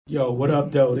Yo, what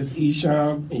up, though? This is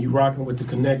Esham, and you rocking with the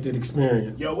Connected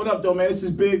Experience. Yo, what up, though, man? This is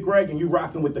Big Greg, and you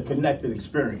rocking with the Connected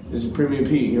Experience. This is Premier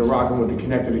Pete, and you're rocking with the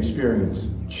Connected Experience.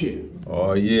 Chill.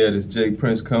 Oh yeah, this Jay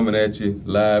Prince coming at you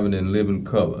live and in living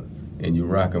color, and you're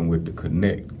rocking with the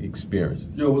Connect Experience.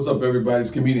 Yo, what's up, everybody? It's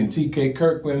comedian TK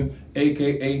Kirkland,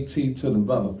 aka T to the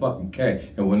motherfucking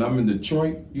K. And when I'm in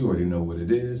Detroit, you already know what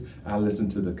it is. I listen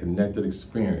to the Connected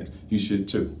Experience. You should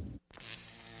too.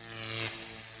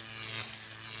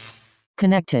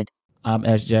 Connected. I'm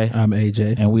SJ. I'm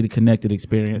AJ. And we the Connected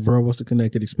Experience. Bro, what's the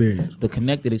Connected Experience? The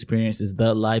Connected Experience is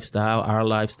the lifestyle, our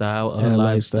lifestyle, a Our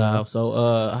lifestyle. lifestyle.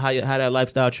 So how that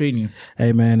lifestyle treating you?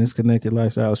 Hey, man, this Connected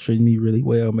Lifestyle is treating me really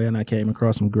well, man. I came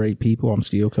across some great people. I'm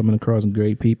still coming across some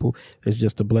great people. It's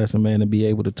just a blessing, man, to be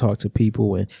able to talk to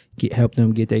people and help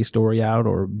them get their story out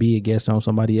or be a guest on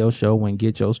somebody else's show and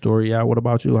get your story out. What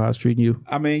about you? How's it treating you?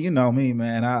 I mean, you know me,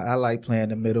 man. I like playing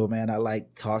the middle, man. I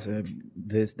like tossing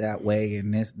this that way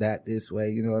and this way.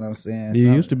 You know what I'm saying?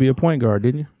 You used to be a point guard,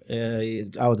 didn't you? Yeah,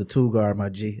 I was the two guard, my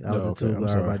G. I was the two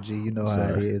guard, my G. You know how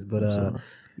it is. But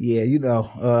yeah, you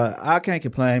know, I can't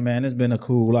complain, man. It's been a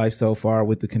cool life so far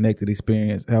with the Connected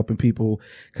Experience, helping people,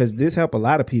 because this help a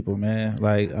lot of people, man.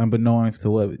 Like, unbeknownst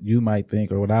to what you might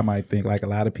think or what I might think, like a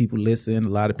lot of people listen, a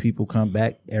lot of people come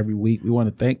back every week. We want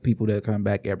to thank people that come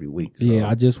back every week. So. Yeah,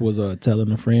 I just was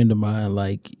telling a friend of mine,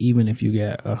 like, even if you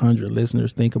got 100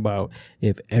 listeners, think about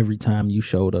if every time you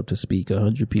showed up to speak,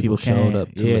 100 people showed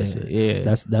up to listen. Yeah.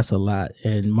 That's a lot.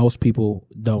 And most people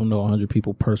don't know 100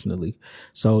 people personally.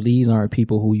 So these aren't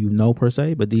people who you know per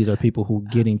se, but these are people who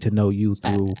getting to know you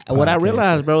through What I podcasts.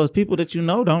 realized, bro, is people that you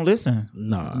know don't listen.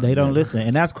 No, they don't listen.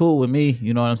 And that's cool with me,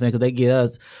 you know what I'm saying? Because they get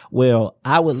us. Well,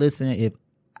 I would listen if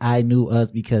I knew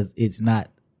us, because it's not,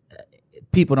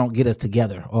 people don't get us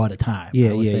together all the time.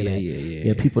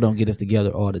 Yeah, people don't get us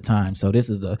together all the time. So this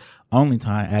is the only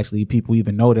time actually people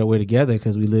even know that we're together,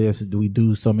 because we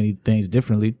do so many things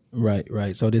differently.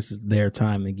 Right. So this is their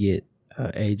time to get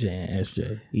AJ and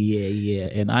SJ. Yeah.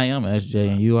 And I am SJ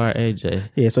and you are AJ.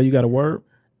 Yeah, so you got a word?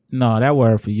 No, that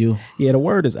word for you. Yeah, the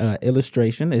word is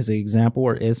illustration. Is an example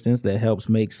or instance that helps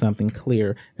make something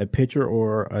clear. A picture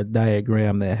or a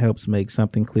diagram that helps make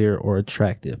something clear or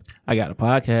attractive. I got a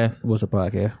podcast. What's a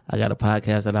podcast? I got a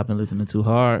podcast that I've been listening to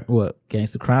hard. What?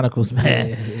 Gangsta Chronicles,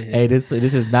 man. Hey, this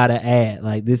is not an ad.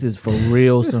 Like, this is for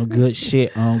real, some good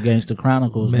shit on Gangsta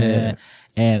Chronicles, man.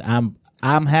 And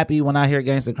I'm happy when I hear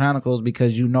Gangsta Chronicles,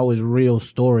 because you know it's real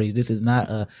stories. This is not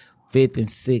a 5th and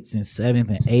 6th and 7th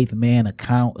and 8th man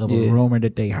account of a rumor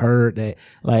that they heard that,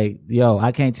 like, yo,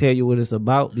 I can't tell you what it's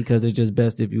about because it's just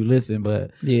best if you listen.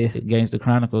 But yeah, Gangsta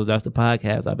Chronicles, that's the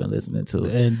podcast I've been listening to.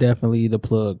 And definitely the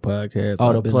Plug podcast.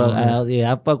 Oh, the Plug.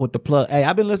 I fuck with the Plug. Hey,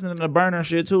 I've been listening to the Burner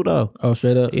shit too, though. Oh,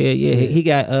 straight up? Yeah. He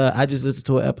got, I just listened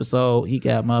to an episode. He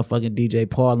got motherfucking DJ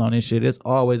Paul on this shit. It's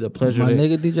always a pleasure. My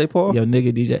nigga DJ Paul? Yo,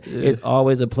 nigga DJ. Yeah. It's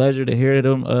always a pleasure to hear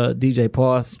them, DJ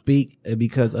Paul speak,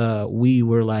 because we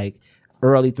were like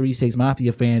early 3 6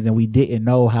 Mafia fans, and we didn't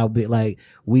know how big, like,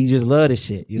 we just love this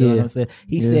shit. You know what I'm saying?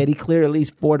 He said he cleared at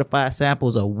least 4 to 5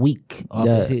 samples a week off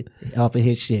of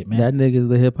his shit, man. That nigga's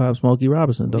the hip hop Smokey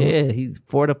Robinson, dog. Yeah, he's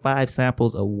 4 to 5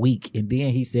 samples a week. And then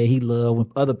he said he loved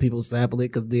when other people sample it,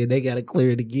 because then they got to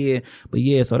clear it again. But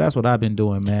yeah, so that's what I've been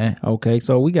doing, man. Okay,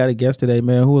 so we got a guest today,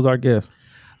 man. Who was our guest?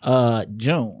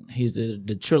 June. He's the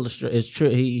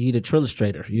Trillustrator. He the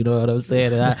Trillustrator. You know what I'm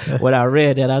saying? And when I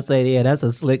read that, I say, yeah, that's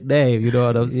a slick name. You know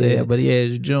what I'm saying? But yeah,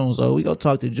 it's June. So we gonna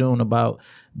talk to June about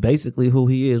basically who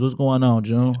he is. What's going on,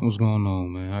 June? What's going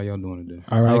on, man? How y'all doing today?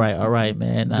 All right,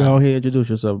 man. Go ahead,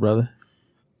 introduce yourself, brother.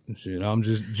 Shit, I'm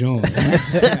just June.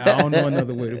 I don't know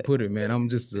another way to put it, man. I'm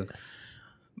just a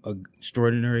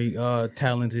extraordinary,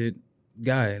 talented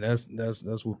guy. That's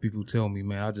what people tell me,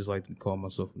 man. I just like to call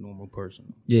myself a normal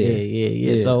person.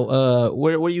 Yeah. So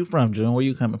where you from, June? Where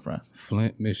you coming from?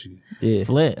 Flint, Michigan. Yeah.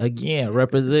 Flint, again,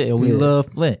 represent. We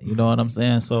love Flint. You know what I'm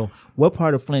saying? So what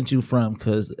part of Flint you from?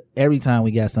 Because every time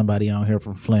we got somebody on here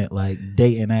from Flint, like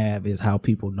Dayton Ave is how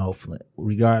people know Flint,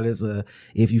 regardless of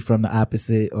if you from the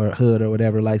opposite or hood or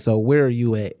whatever. Like, so where are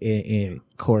you at in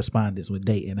correspondence with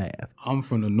Dayton Ave? I'm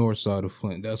from the north side of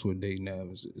Flint. That's where Dayton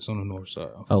Ave is. It's on the north side.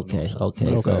 Okay.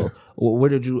 So where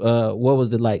did you, what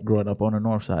was it like growing up on the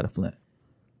north side of Flint?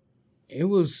 It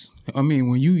was, I mean,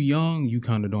 when you young, you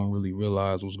kind of don't really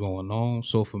realize what's going on.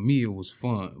 So for me, it was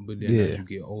fun. But then as you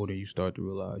get older, you start to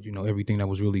realize, you know, everything that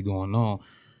was really going on.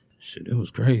 Shit, it was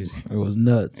crazy. It was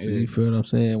nuts. You feel what I'm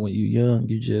saying? When you young,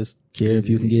 you just care if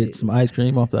you can get some ice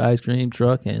cream off the ice cream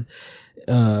truck, and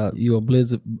you're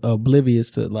oblivious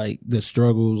to like the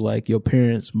struggles like your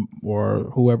parents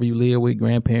or whoever you live with,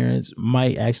 grandparents,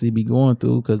 might actually be going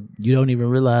through, because you don't even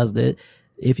realize that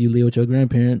if you live with your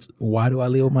grandparents, why do I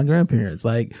live with my grandparents?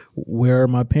 Like, where are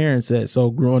my parents at?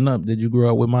 So growing up, did you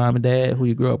grow up with mom and dad? Who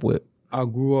you grew up with? I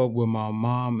grew up with my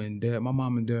mom and dad. My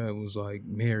mom and dad was like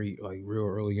married like real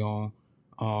early on.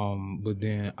 But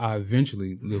then I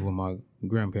eventually lived with my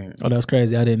grandparents. Oh, that's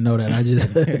crazy. I didn't know that. I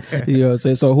just, you know what I'm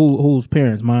saying? So who's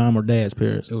parents, mom or dad's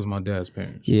parents? It was my dad's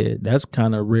parents. Yeah, that's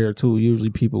kind of rare too. Usually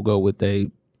people go with their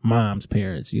mom's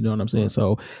parents. You know what I'm saying?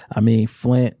 So, I mean,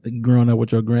 Flint, growing up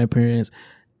with your grandparents,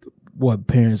 what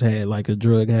parents had like a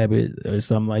drug habit or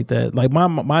something like that? Like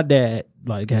my dad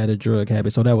like had a drug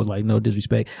habit, so that was like no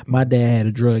disrespect. My dad had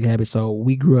a drug habit, so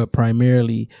we grew up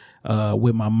primarily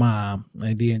with my mom,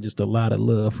 and then just a lot of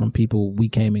love from people we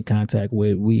came in contact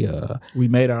with. We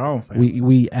made our own family.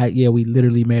 We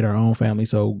literally made our own family.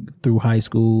 So through high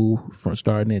school, from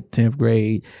starting at 10th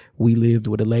grade, we lived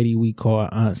with a lady we called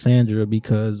Aunt Sandra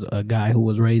because a guy who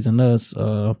was raising us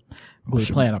who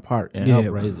was playing a part in help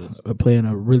raise us, playing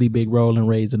a really big role in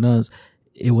raising us.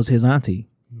 It was his auntie.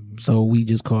 So we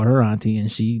just called her auntie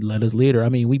and she let us lead her. I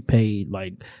mean, we paid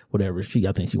like whatever.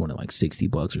 I think she wanted like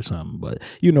 $60 or something, but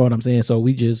you know what I'm saying? So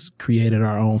we just created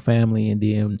our own family, and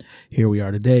then here we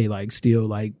are today, like still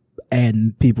like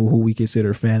adding people who we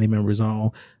consider family members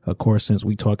on. Of course, since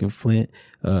we talking Flint,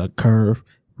 Curve,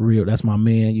 real, that's my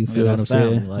man. You feel what I'm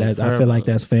saying? Like, I feel like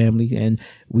that's family, and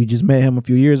we just met him a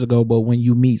few years ago. But when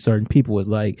you meet certain people, it's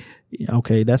like,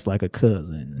 okay, that's like a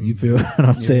cousin. You feel what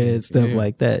I'm saying? Stuff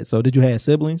like that. So, did you have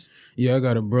siblings? Yeah, I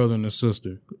got a brother and a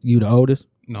sister. You the oldest?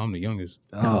 No, I'm the youngest.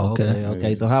 Oh,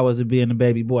 okay. So, how was it being a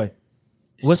baby boy?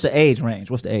 What's the age range?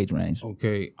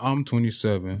 Okay, I'm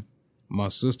 27. My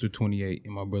sister 28,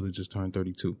 and my brother just turned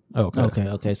 32.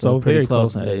 Okay. So it's very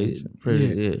close in age.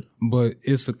 Yeah. But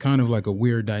it's a kind of like a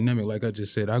weird dynamic. Like I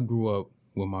just said, I grew up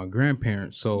with my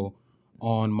grandparents. So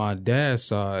on my dad's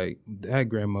side, that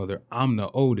grandmother, I'm the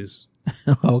oldest.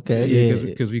 Okay. Yeah,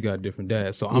 because we got different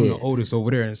dads. So I'm the oldest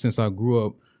over there. And since I grew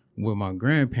up with my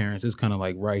grandparents, it's kind of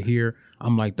like right here.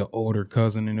 I'm like the older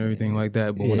cousin and everything like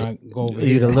that. But when I go over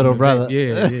you the little brother.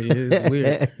 Yeah, it's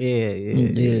weird.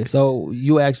 Yeah.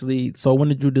 So when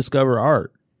did you discover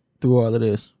art through all of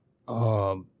this?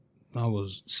 I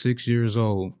was 6 years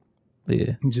old.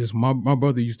 Yeah. Just my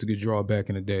brother used to get draw back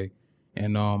in the day.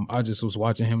 And I just was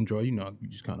watching him draw. You know, you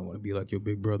just kind of want to be like your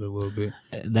big brother a little bit.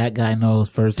 That guy knows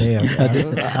firsthand.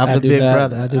 I'm the big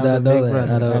brother. I do not know that.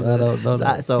 I don't know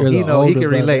that. So he know he can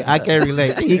relate. I can't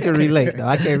relate. He can relate. No,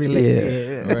 I can't relate.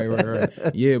 Yeah. Right.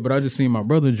 Yeah, but I just seen my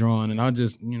brother drawing, and I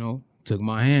just took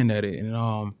my hand at it. And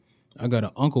I got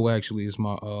an uncle actually. It's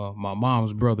my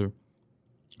mom's brother.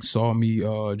 Saw me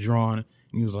drawing, and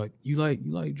he was like, "You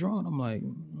like drawing?" I'm like,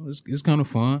 "It's kind of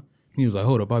fun." He was like,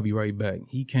 "Hold up, I'll be right back."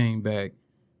 He came back.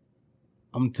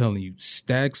 I'm telling you,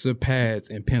 stacks of pads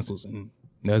and pencils, and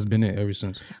that's been it ever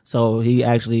since. So he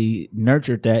actually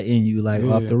nurtured that in you, like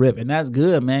off the rip, and that's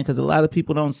good, man. Because a lot of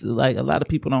people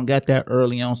don't get that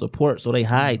early on support, so they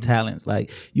hide talents.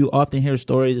 Like you often hear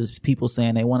stories of people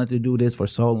saying they wanted to do this for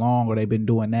so long, or they've been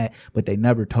doing that, but they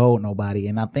never told nobody.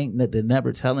 And I think that the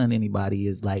never telling anybody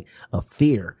is like a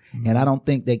fear. And I don't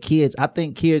think that I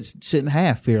think kids shouldn't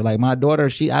have fear. Like my daughter,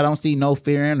 I don't see no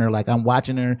fear in her. Like I'm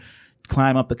watching her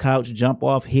climb up the couch, jump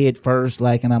off head first,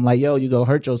 like, and I'm like, yo, you go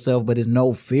hurt yourself, but there's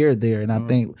no fear there. And I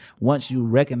think once you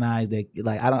recognize that,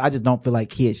 like, I just don't feel like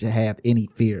kids should have any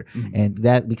fear. And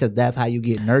that, because that's how you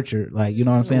get nurtured. Like, you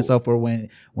know what I'm saying? So for when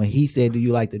he said, do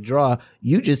you like to draw?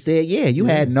 You just said, yeah, you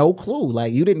had no clue.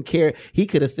 Like you didn't care. He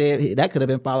could have said, that could have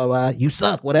been followed by, you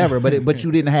suck, whatever, but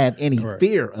you didn't have any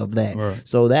fear of that. Right.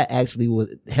 So that actually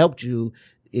helped you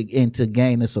and to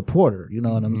gain a supporter, you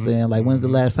know what I'm saying? Like, when's the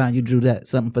last time you drew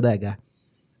something for that guy?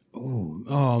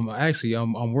 Actually,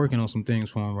 I'm working on some things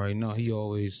for him right now. He's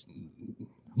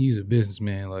a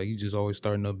businessman. Like, he's just always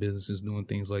starting up businesses, doing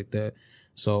things like that.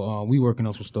 So, we working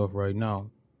on some stuff right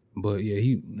now. But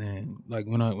yeah, like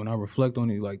when I reflect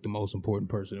on it, like the most important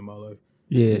person in my life.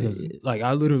 Yeah. Because, like,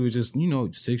 I literally was just,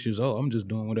 6 years old. I'm just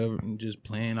doing whatever and just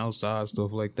playing outside,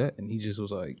 stuff like that. And he just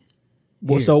was like,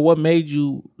 well, so what made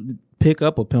you pick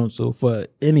up a pencil for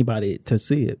anybody to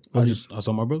see it? I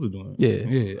saw my brother doing it.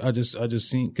 Yeah. I just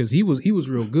seen, because he was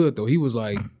real good though. He was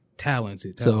like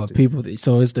talented. So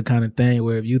it's the kind of thing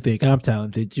where if you think I'm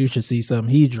talented, you should see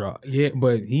something he draw. Yeah,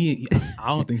 but I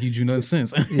don't think he drew nothing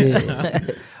since. Yeah.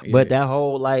 But that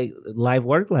whole like life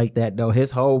work like that though.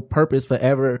 His whole purpose for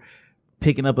ever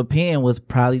picking up a pen was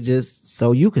probably just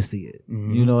so you could see it.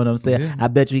 You know what I'm saying? Yeah. I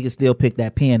bet you he could still pick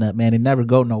that pen up, man, and never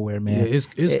go nowhere, man. Yeah,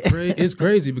 it's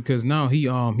crazy because now he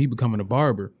becoming a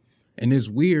barber, and it's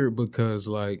weird because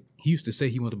like he used to say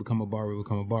he wanted to become a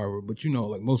barber, but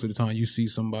like most of the time you see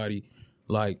somebody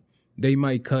like they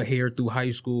might cut hair through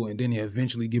high school and then they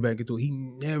eventually get back into it. He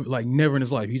never in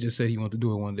his life. He just said he wanted to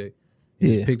do it one day.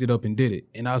 He just picked it up and did it.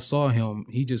 And I saw him,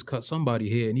 he just cut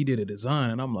somebody's hair and he did a design.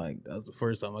 And I'm like, that's the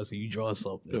first time I see you draw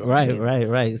something.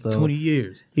 Right. So 20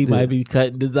 years. He might be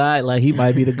cutting design, like he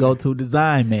might be the go-to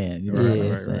design man. You know what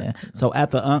I'm saying? Right. So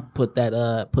after Unc put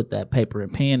that paper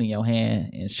and pen in your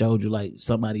hand and showed you like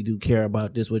somebody do care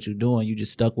about this, what you're doing, you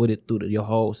just stuck with it through your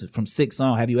whole, from 6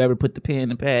 on. Have you ever put the pen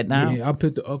and pad down? Yeah, I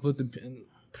put the pen,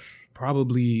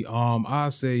 probably, I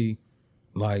say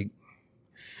like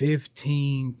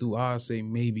 15 through I say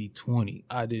maybe 20.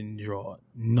 I didn't draw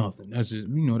nothing. That's just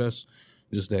that's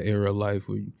just that era of life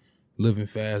where you living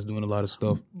fast, doing a lot of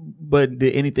stuff. But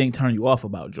did anything turn you off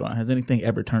about drawing? Has anything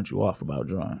ever turned you off about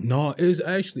drawing? No,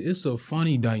 it's a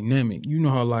funny dynamic. You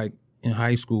know how like in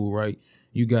high school, right?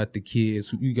 You got the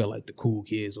kids, you got like the cool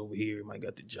kids over here, you might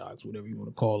got the jocks, whatever you want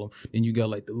to call them. Then you got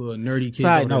like the little nerdy kids.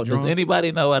 Side note, does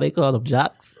anybody know why they call them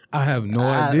jocks? I have no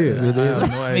idea. I have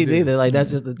no idea. Me neither. Like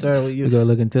that's just the term we use. We go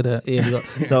look into that.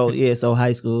 Yeah, so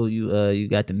high school, you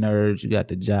got the nerds, you got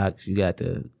the jocks, you got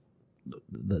the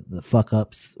fuck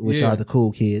ups, which are the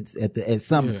cool kids at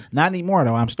some not anymore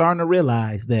though. I'm starting to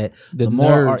realize that the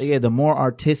more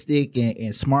artistic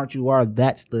and smart you are,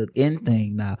 that's the end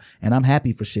thing now, and I'm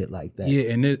happy for shit like that.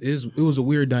 Yeah, and it was a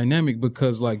weird dynamic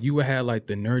because like you would have like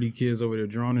the nerdy kids over there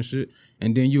drawing and shit,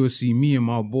 and then you would see me and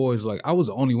my boys. Like I was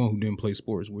the only one who didn't play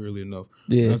sports, weirdly enough.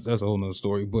 Yeah, that's a whole nother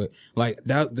story. But like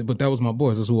that was my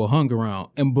boys. That's who I hung around,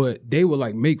 but they would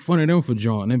like make fun of them for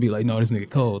drawing and be like, "No, this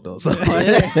nigga cold though." So,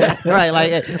 right,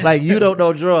 like you don't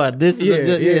know drawing. This is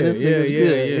this nigga's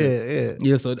good.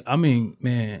 Yeah. So I mean,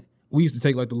 man, we used to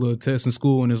take like the little tests in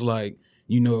school, and it's like,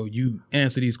 you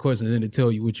answer these questions and it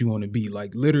tell you what you want to be.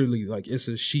 Like literally, like it's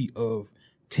a sheet of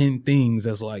 10 things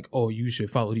that's like, oh, you should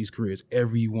follow these careers.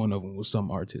 Every one of them was some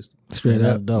artist. Straight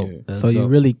up, dope. Yeah. That's so dope. You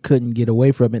really couldn't get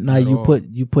away from it. Now At you all.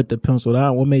 put the pencil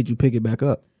down. What made you pick it back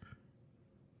up?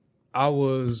 I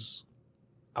was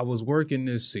working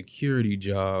this security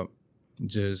job.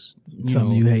 Just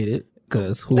Something you hated,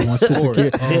 because who wants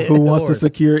to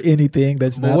secure anything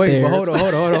that's not there? But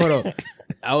hold on.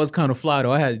 I was kind of fly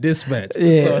though. I had dispatch.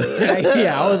 Yeah.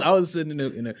 So, I was sitting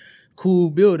in a cool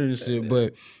building and shit.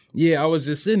 But yeah, I was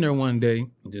just sitting there one day,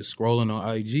 just scrolling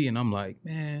on IG, and I'm like,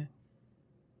 man,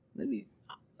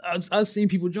 I've seen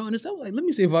people drawing this. I was like, let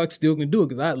me see if I still can do it,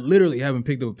 because I literally haven't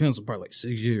picked up a pencil probably like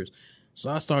 6 years.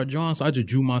 So I started drawing. So I just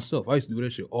drew myself. I used to do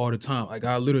that shit all the time. Like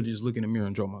I literally just look in the mirror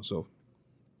and draw myself.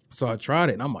 So I tried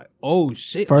it, and I'm like, oh,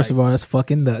 shit. First of all, that's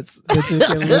fucking nuts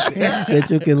that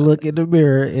you can look in the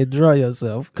mirror and draw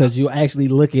yourself, because you actually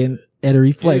looking at a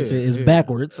reflection is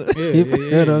backwards. You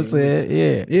know what I'm saying?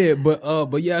 Yeah. Yeah,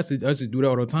 but yeah, I should do that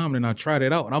all the time. And then I tried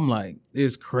it out, and I'm like,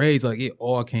 it's crazy. Like, it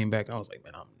all came back. I was like,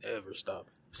 man, I'll never stop.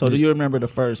 So do you remember the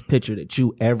first picture that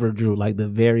you ever drew, like the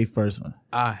very first one?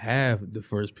 I have the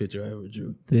first picture I ever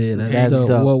drew. Yeah, that's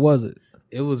dope. What was it?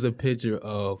 It was a picture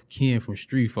of Ken from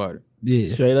Street Fighter.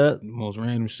 Yeah. Straight up? The most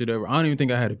random shit ever. I don't even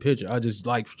think I had a picture. I just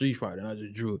liked Street Fighter, and I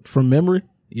just drew it. From memory?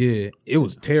 Yeah, it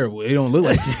was terrible. It don't look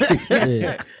like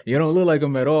it don't look like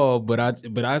him at all. But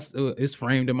it's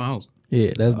framed in my house.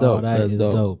 Yeah, that's dope. That's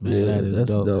dope, man. Yeah,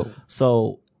 that's dope.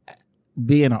 So,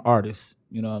 being an artist,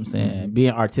 you know what I'm saying,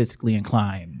 being artistically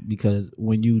inclined, because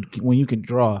when you can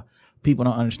draw, people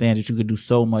don't understand that you could do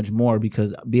so much more,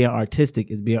 because being artistic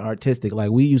is being artistic.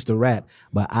 Like, we used to rap,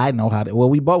 but I know how to, well,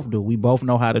 we both do. We both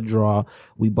know how to draw.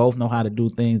 We both know how to do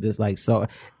things that's like, so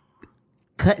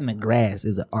cutting the grass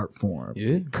is an art form.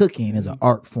 Yeah. Cooking is an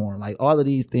art form. Like, all of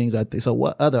these things are so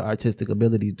what other artistic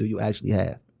abilities do you actually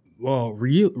have? Well,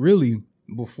 really,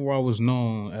 before I was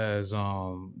known as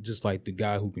just like the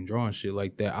guy who can draw and shit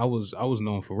like that, I was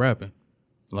known for rapping.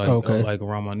 Like, like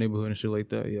around my neighborhood and shit like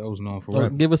that. Yeah, I was known for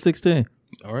rapping. Give us 16.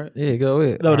 All right. Yeah, go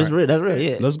ahead. No, that's real.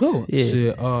 Yeah. Let's go. Yeah.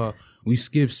 Shit, we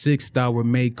skipped 6 star, we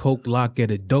made coke lock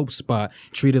at a dope spot.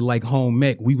 Treated like home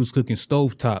ec, we was cooking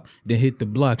stovetop. Then hit the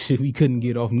block, shit, we couldn't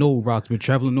get off no rocks. But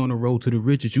traveling on the road to the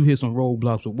riches, you hit some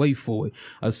roadblocks, but wait for it.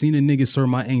 I seen a nigga serve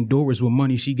my Aunt Doris with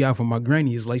money she got from my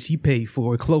granny. It's like she paid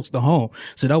for it, close to home.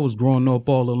 Said I was growing up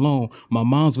all alone. My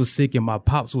moms was sick and my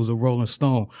pops was a Rolling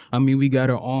Stone. I mean, we got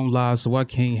our own lives, so I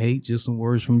can't hate. Just some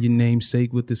words from your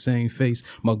namesake with the same face.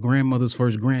 My grandmother's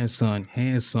first grandson,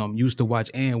 handsome, used to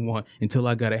watch and one until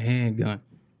I got a handgun.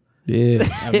 Yeah.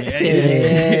 I mean,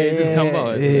 it just come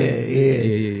out.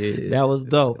 Yeah. That was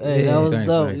dope. Hey, that was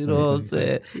dope. Thanks, you know what I'm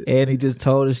saying? And he just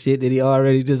told us shit that he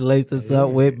already just laced us up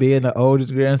with, being the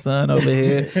oldest grandson over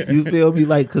here. You feel me?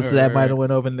 Like, because that might have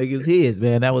went over niggas' heads,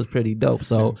 man. That was pretty dope.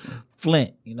 So,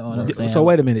 Flint, you know what I'm saying? So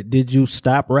wait a minute. Did you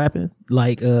stop rapping?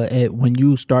 Like, when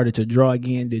you started to draw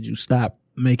again, did you stop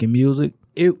making music?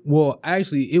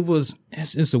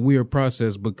 It's a weird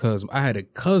process because I had a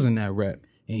cousin that rapped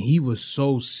and he was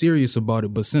so serious about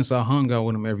it. But since I hung out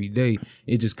with him every day,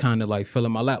 it just kind of like fell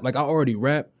in my lap. Like I already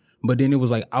rap, but then it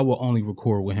was like I would only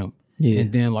record with him. Yeah.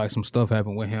 And then like some stuff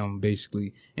happened with him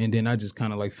basically. And then I just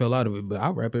kind of like fell out of it. But I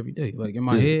rap every day. Like in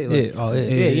my head. Like,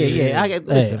 yeah.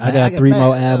 I got 3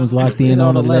 more albums locked in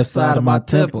on the left side of my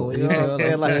temple. You know what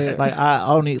I'm saying? Like I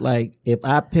only like if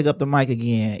I pick up the mic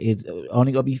again, it's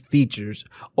only gonna be features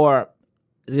or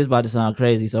this is about to sound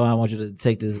crazy, so I don't want you to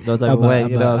take this no type of way.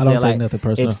 You know what I'm saying? I don't take nothing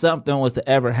personal. If something was to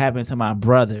ever happen to my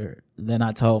brother, then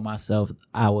I told myself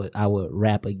I would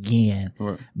rap again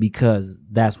because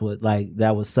that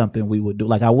was something we would do.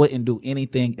 Like I wouldn't do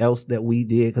anything else that we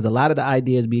did because a lot of the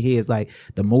ideas be his. Like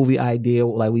the movie idea,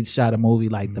 like we shot a movie,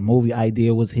 like the movie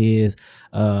idea was his.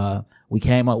 We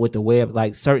came up with the web,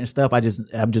 like certain stuff. I'm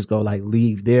just gonna like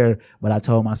leave there. But I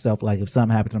told myself like if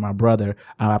something happened to my brother,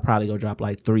 I'd probably go drop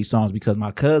like 3 songs because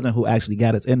my cousin who actually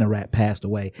got us into rap passed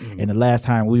away. And the last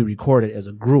time we recorded as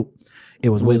a group, it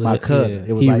was with my cousin.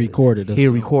 It was he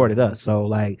recorded us. So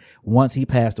like once he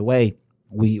passed away,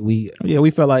 we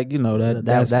felt like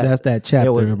that's that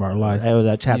chapter of our life. That was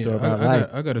that chapter of our life.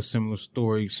 I got a similar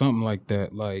story, something like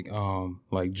that, like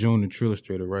June the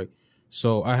Trillustrator, right?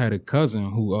 So I had a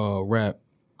cousin who rapped,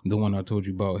 the one I told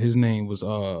you about. His name was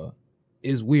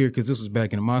it's weird because this was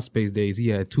back in the MySpace days. He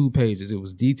had 2 pages. It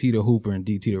was DT the Hooper and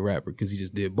DT the Rapper because he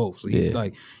just did both. So he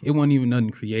like it wasn't even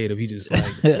nothing creative. He just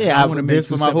like I want to make this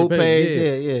for my hoop page.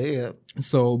 Yeah.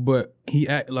 So, but he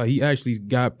actually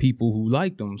got people who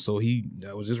liked him. So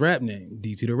that was his rap name,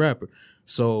 DT the Rapper.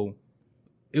 So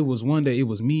it was one day. It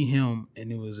was me, him,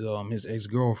 and it was his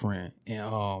ex-girlfriend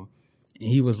and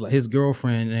he was like, his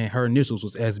girlfriend and her initials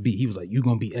was SB. He was like, you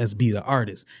gonna be SB the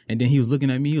artist. And then he was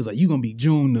looking at me, he was like, you gonna be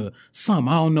June the something.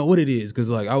 I don't know what it is. Cause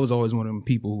like I was always one of them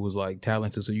people who was like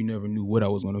talented, so you never knew what I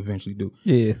was gonna eventually do.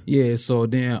 Yeah. Yeah. So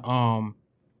then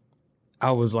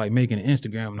I was like making an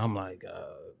Instagram and I'm like,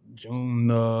 June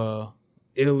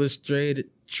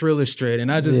Trillustrator.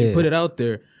 And I just put it out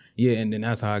there. Yeah, and then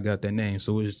that's how I got that name.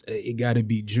 So it gotta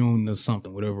be June or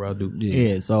something, whatever I do.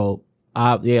 Yeah, so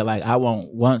I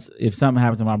won't once if something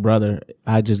happened to my brother,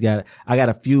 I got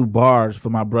a few bars for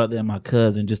my brother and my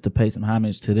cousin just to pay some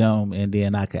homage to them, and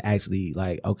then I could actually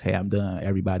like, okay, I'm done.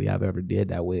 Everybody I've ever did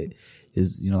that with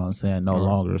is, you know what I'm saying, no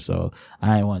longer. So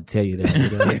I ain't want to tell you that. You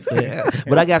know what I'm saying?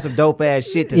 But I got some dope ass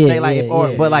shit to say, like,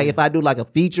 like if I do like a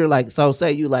feature, like so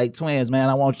say you like Twins, man,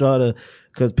 I want y'all to.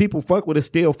 Cause people fuck with us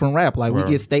still from rap. Like we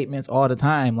get statements all the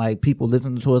time. Like people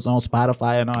listen to us on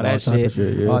Spotify and all that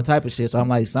shit. All type of shit. So I'm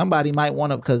like, somebody might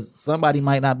want to, cause somebody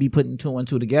might not be putting 2 and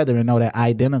 2 together and know that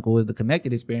identical is the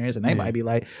connected experience. And they might be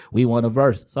like, we want a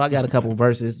verse. So I got a couple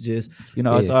verses just,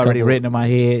 it's already written in my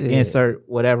head. Insert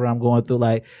whatever I'm going through,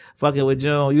 like fucking with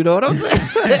June. You know what I'm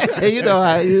saying? You know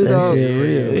how, that shit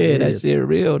real. Yeah, that shit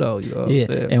real though. You know what I'm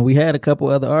saying? And we had a couple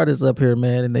other artists up here,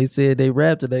 man, and they said they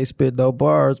rapped and they spit no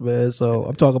bars, man. So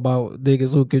I'm talking about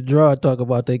niggas who can draw, talk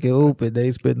about they can hoop, and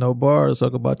they spit no bars,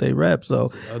 talk about they rap.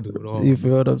 So I do it all. You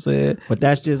feel what I'm saying? But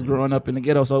that's just growing up in the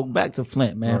ghetto. So back to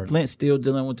Flint, man. Right. Flint's still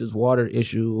dealing with this water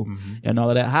issue and all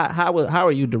of that. How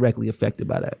are you directly affected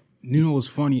by that? You know what's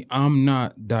funny? I'm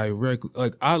not directly,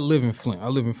 like I live in Flint,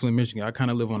 Michigan. I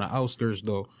kind of live on the outskirts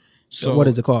though. So what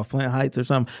is it called? Flint Heights or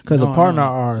something? Because a partner of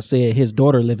ours said his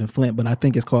daughter lived in Flint, but I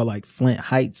think it's called like Flint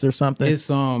Heights or something. It's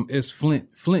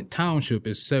Flint Township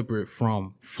is separate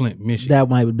from Flint, Michigan. That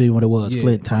might be what it was,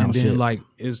 Flint Township. And then like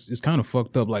it's kind of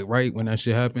fucked up. Like right when that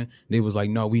shit happened, they was like,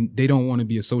 no, they don't want to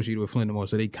be associated with Flint anymore.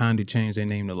 So they kind of changed their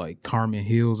name to like Carmen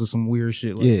Hills or some weird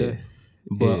shit like that.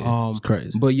 But it's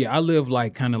crazy. But yeah, I live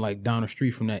like kind of like down the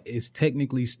street from that. It's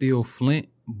technically still Flint,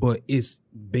 but it's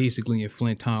basically in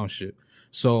Flint Township.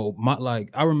 So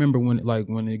I remember when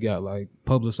it got like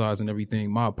publicized and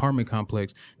everything, my apartment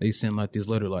complex, they sent like this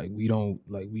letter like we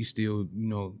still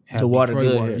have the water Detroit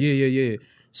good water. Here. Yeah.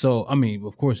 So I mean,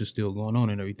 of course, it's still going on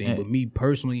and everything. But me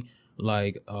personally,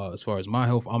 like as far as my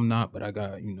health, I'm not. But I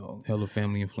got hella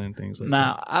family in Flint, things like that.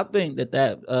 Now I think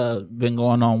that been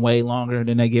going on way longer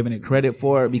than they giving it credit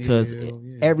for it because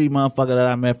every motherfucker that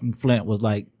I met from Flint was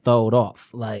like throwed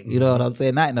off, like you know what I'm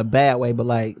saying, not in a bad way, but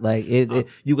like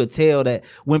you could tell that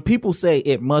when people say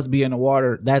it must be in the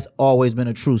water, that's always been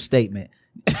a true statement.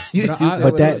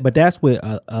 But that's with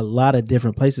a lot of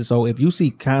different places. So if you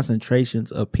see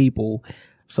concentrations of people,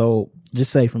 so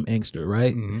just say from Inkster,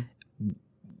 right? Mm-hmm.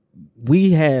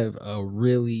 We have a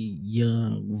really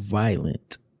young,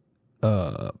 violent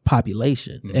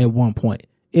population at one point.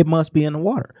 It must be in the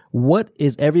water. What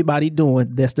is everybody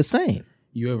doing that's the same?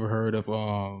 You ever heard of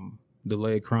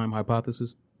delayed crime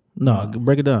hypothesis? No,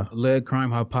 break it down. Lead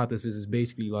crime hypothesis is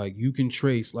basically like you can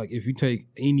trace, like if you take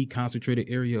any concentrated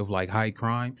area of like high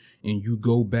crime and you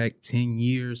go back 10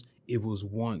 years, it was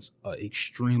once an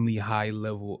extremely high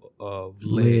level of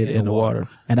lead in the water.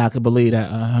 And I could believe that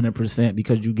 100%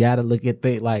 because you got to look at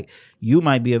things like you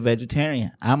might be a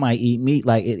vegetarian. I might eat meat.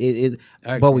 Like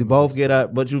but we both get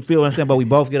up, but you feel what I'm saying? But we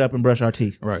both get up and brush our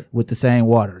teeth with the same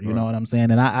water. You know what I'm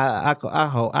saying? And I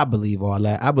hope, I believe all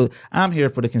that. I'm here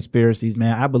for the conspiracies,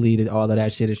 man. I believe that all of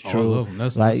that shit is true. All of them.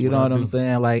 That's you know what I'm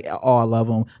saying? Like all of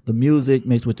them. The music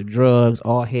mixed with the drugs,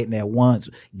 all hitting at once,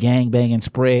 gang banging,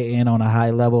 spreading on a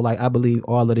high level. Like I believe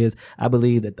all of this. I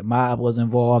believe that the mob was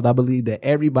involved. I believe that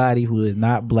everybody who is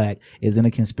not black is in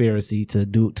a conspiracy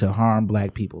to harm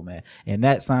black people, man. And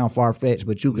that sound far fetched,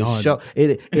 but you can show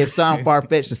it. It sound far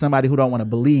fetched to somebody who don't want to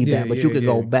believe that, but you could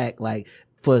go back like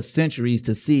for centuries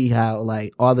to see how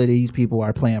like all of these people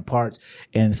are playing parts.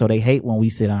 And so they hate when we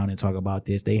sit down and talk about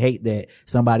this. They hate that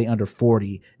somebody under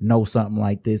 40 knows something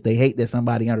like this. They hate that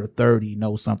somebody under 30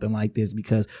 knows something like this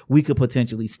because we could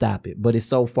potentially stop it, but it's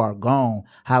so far gone.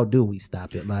 How do we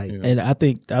stop it? Like, and I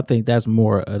think that's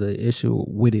more of the issue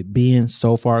with it being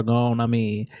so far gone. I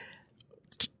mean,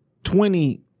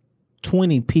 20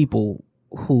 people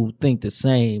who think the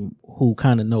same, who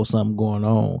kind of know something going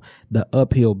on. The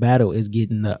uphill battle is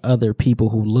getting the other people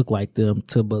who look like them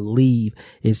to believe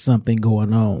it's something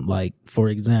going on. Like, for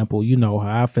example, you know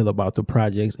how I feel about the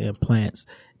projects and plants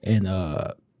and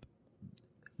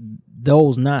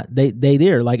those they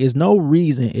there. Like, it's no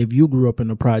reason if you grew up in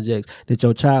the projects that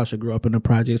your child should grow up in the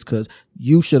projects, because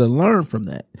you should have learned from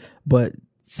that. But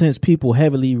since people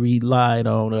heavily relied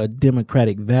on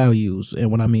democratic values, and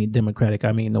when I mean democratic,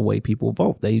 I mean the way people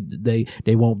vote. They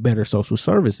want better social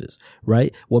services,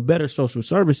 right? Well, better social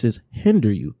services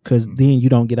hinder you because then you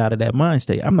don't get out of that mind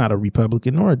state. I'm not a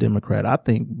Republican nor a Democrat. I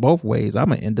think both ways.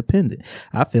 I'm an independent.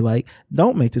 I feel like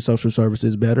don't make the social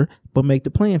services better, but make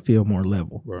the playing field more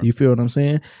level. Right. Do you feel what I'm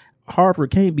saying? Harvard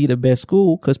can't be the best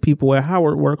school because people at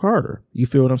Howard work harder. You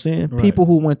feel what I'm saying? Right. People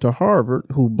who went to Harvard,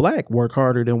 who black, work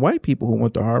harder than white people who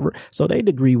went to Harvard. So they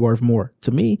degree worth more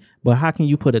to me. But how can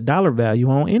you put a dollar value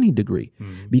on any degree?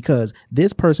 Mm-hmm. Because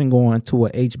this person going to a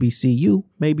HBCU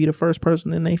may be the first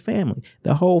person in their family.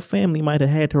 The whole family might have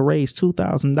had to raise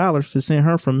 $2,000 to send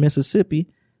her from Mississippi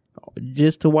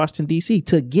just to Washington, D.C.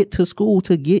 to get to school,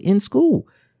 to get in school.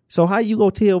 So how you go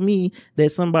tell me that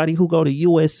somebody who go to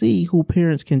USC, who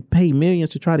parents can pay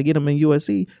millions to try to get them in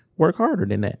USC, work harder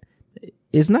than that?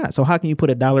 It's not. So how can you put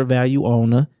a dollar value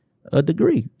on a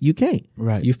degree? You can't.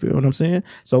 Right. You feel what I'm saying?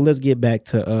 So let's get back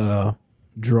to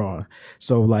drawing.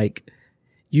 So like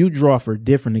you draw for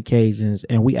different occasions,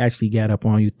 and we actually got up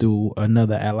on you through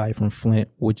another ally from Flint,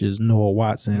 which is Noah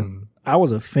Watson. Mm. I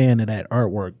was a fan of that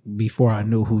artwork before I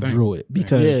knew who drew it,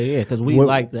 because because we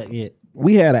liked that. Yeah.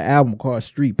 We had an album called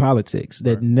Street Politics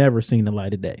that never seen the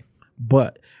light of day,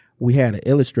 but we had an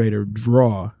illustrator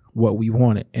draw what we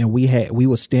wanted, and we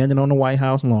was standing on the White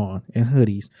House lawn in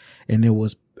hoodies, and there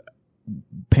was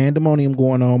pandemonium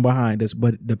going on behind us,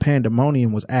 but the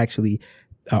pandemonium was actually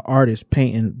an artist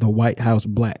painting the White House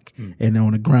black, and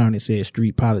on the ground it said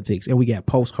Street Politics, and we got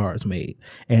postcards made,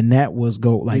 and that was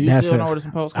that's still order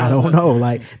some postcards? I don't know,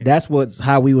 like that's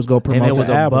how we was go promote. And it was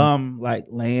the a album. bum like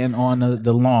laying on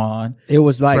the lawn. It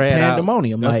was like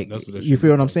pandemonium, that's you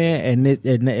feel what I'm saying?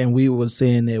 And we was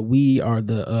saying that we are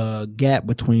the gap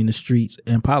between the streets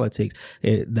and politics.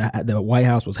 The White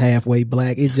House was halfway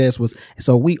black. It just was.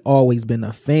 So we always been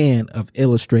a fan of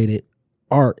illustrated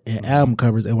art and album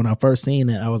covers, and when I first seen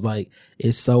it, I was like,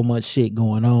 it's so much shit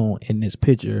going on in this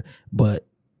picture, but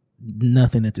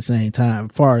nothing at the same time.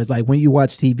 As far as like when you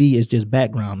watch TV, it's just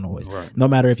background noise, right? No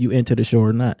matter if you enter the show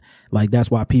or not. Like that's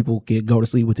why people can go to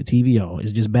sleep with the TV on.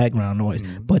 It's just background noise,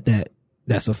 but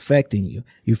that's affecting you.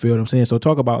 You feel what I'm saying? So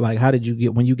talk about like, how did you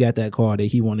get, when you got that call that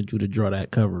he wanted you to draw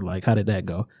that cover, like how did that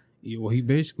go? Yeah, well, he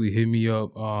basically hit me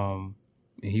up,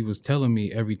 and he was telling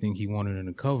me everything he wanted in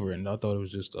the cover, and I thought it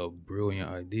was just a brilliant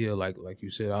idea. Like you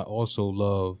said, I also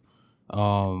love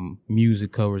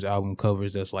music covers, album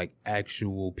covers that's like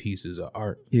actual pieces of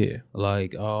art. Yeah.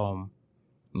 Like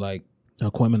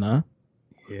Aquemini.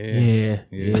 Yeah.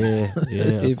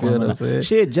 You feel what I'm saying?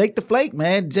 Shit, Jake the Flake,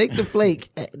 man. Jake the Flake.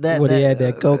 He had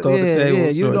that coke on the table. Yeah,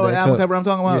 you know the album cover I'm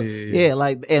talking about? Yeah,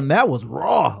 like, and that was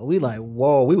raw. We like,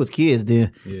 whoa, we was kids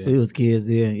then. Yeah. We was kids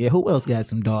then. Yeah, who else got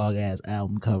some dog ass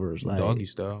album covers? Like Doggy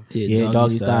Style. Yeah,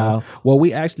 Doggy Style. Well,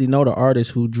 we actually know the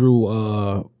artist who drew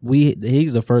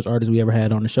he's the first artist we ever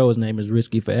had on the show. His name is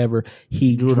Risky Forever.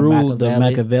 He drew the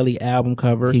Machiavelli album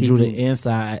cover. He drew the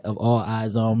inside of All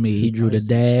Eyes on Me. He drew the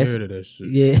dash.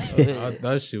 Yeah,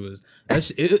 that shit was.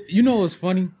 You know what's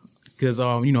funny? Cause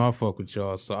I fuck with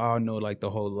y'all, so I know like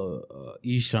the whole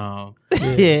Esham.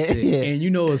 Yeah. And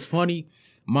it's funny.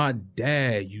 My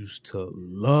dad used to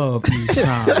love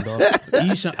Esham, dog.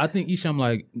 I think Esham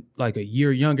like a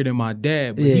year younger than my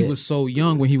dad, but he was so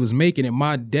young when he was making it.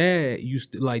 My dad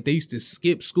they used to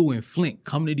skip school in Flint,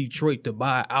 come to Detroit to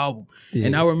buy an album. Yeah.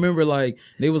 And I remember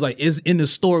they was like, it's in the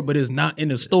store, but it's not in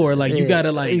the store. Like you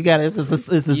gotta it's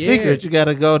a secret. You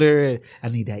gotta go there and I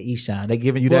need that Esham. They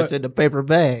giving you that shit in the paper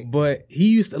bag. But he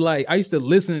used to I used to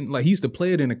listen, he used to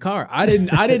play it in the car. I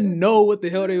didn't know what the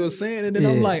hell they were saying. And then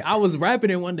I'm like, I was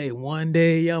rapping it one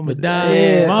day I'ma die.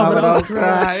 Yeah, mama don't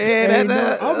cry.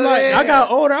 Yeah, I'm like, I got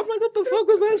older. I'm like, what the fuck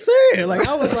was I saying? Like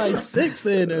I was like 6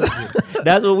 saying that shit.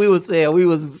 That's what we was saying. We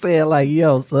was saying like,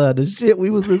 yo, son, the shit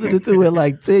we was listening to at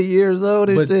like 10 years old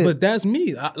and shit. But that's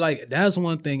me. That's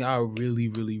one thing I really,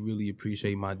 really, really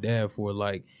appreciate my dad for.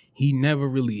 Like, he never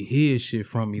really hid shit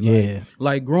from me.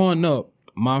 Like growing up,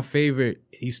 my favorite,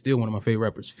 he's still one of my favorite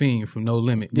rappers, Fiend from No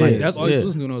Limit. Like that's all I used to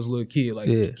listen to when I was a little kid. Like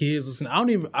kids listen. I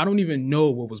don't even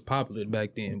know what was popular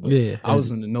back then. But I was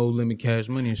listening to No Limit, Cash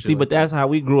Money and shit. See, but that's how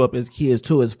we grew up as kids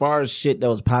too. As far as shit that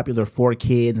was popular for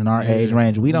kids in our age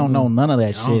range, we don't know none of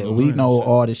that shit. We know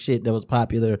all the shit that was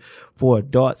popular for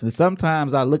adults. And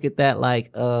sometimes I look at that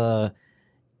like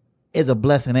it's a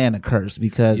blessing and a curse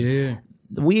because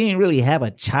we didn't really have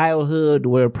a childhood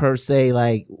where per se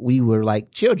like we were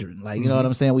like children. Like, you know what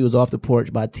I'm saying? We was off the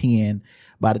porch by 10.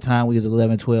 By the time we was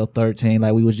 11, 12, 13,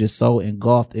 like we was just so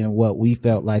engulfed in what we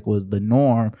felt like was the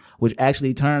norm, which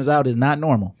actually turns out is not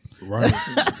normal. Right.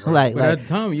 Like at the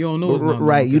time you don't know it's not normal.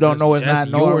 Right, you don't know it's not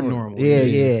normal.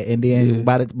 Yeah. And then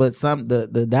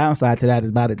the downside to that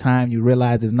is by the time you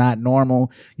realize it's not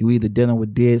normal, you either dealing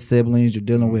with dead siblings, you're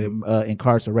dealing with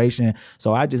incarceration.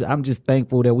 So I'm just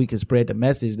thankful that we can spread the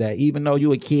message that even though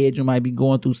you a kid, you might be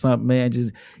going through something, man,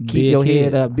 just keep your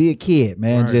head up, be a kid,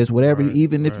 man. Just whatever,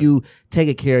 even if you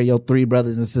take care of your 3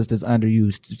 brothers and sisters under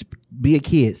you, be a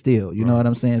kid still. You know what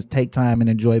I'm saying? Take time and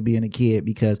enjoy being a kid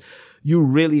because you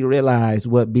really realize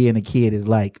what being a kid is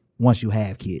like once you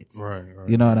have kids. Right.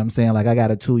 You know what I'm saying? Like I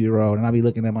got a 2-year-old and I be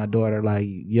looking at my daughter like,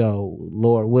 yo,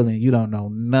 Lord willing, you don't know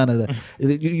none of the,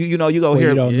 you know, you go hear,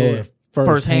 you don't know it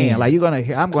firsthand. Like you're going to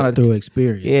hear, I'm going to through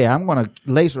experience. Yeah. I'm going to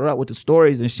lace her up with the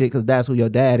stories and shit because that's who your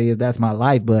dad is. That's my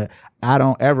life. But I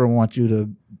don't ever want you to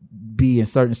be in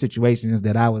certain situations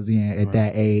that I was in at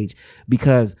that age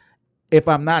because if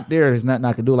I'm not there, there's nothing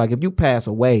I can do. Like if you pass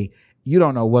away, you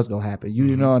don't know what's gonna happen.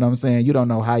 You know what I'm saying? You don't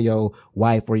know how your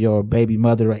wife or your baby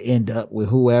mother will end up with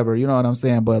whoever. You know what I'm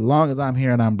saying? But as long as I'm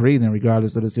here and I'm breathing,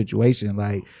 regardless of the situation,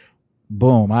 like,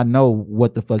 boom, I know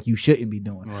what the fuck you shouldn't be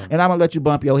doing. Right. And I'm gonna let you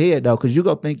bump your head though, because you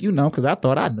go think you know, because I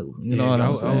thought I knew. You know what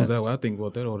I'm saying? I was that way. I think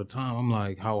about that all the time. I'm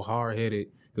like, how hard headed,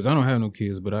 because I don't have no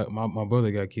kids, but my brother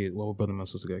got kids. Well, my brother and my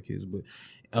sister got kids, but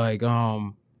like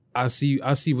I see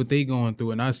what they going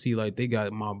through, and I see like they got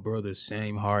my brother's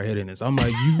same hard headedness. I'm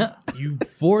like, you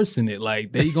forcing it.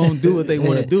 Like they gonna do what they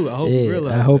want to do. I hope you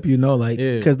realize. I hope you know, like,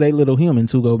 because they little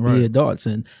humans who go be adults,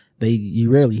 and you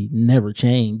really never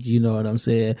change. You know what I'm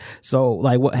saying? So,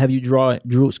 like, what have you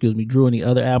drew any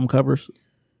other album covers?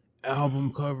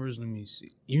 Album covers? Let me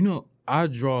see. You know, I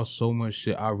draw so much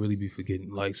shit. I really be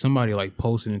forgetting. Like somebody like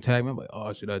posted and tagged me. I'm like,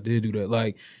 oh shit, I did do that.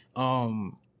 Like,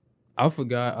 I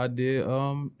forgot I did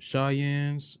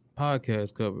Cheyenne's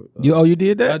podcast cover. You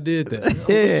did that? I did that.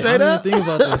 Straight up. I didn't think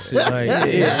about that shit.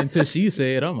 Like, until she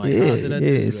said, I'm like, oh, shit, I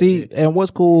did that. See, and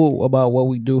what's cool about what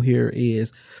we do here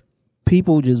is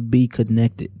people just be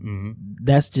connected. Mm-hmm.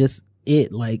 That's just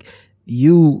it. Like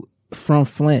you from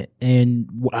Flint, and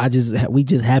we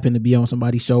just happened to be on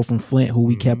somebody's show from Flint who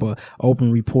we kept a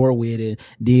open rapport with, and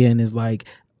then it's like,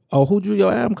 oh, who drew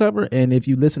your album cover? And if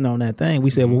you listen on that thing, we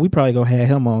said, well, we probably go have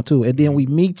him on too. And then we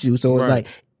meet you. So it's like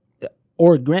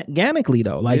organically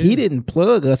though. Like he didn't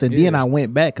plug us. And then I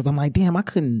went back because I'm like, damn, I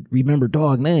couldn't remember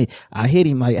dog name. I hit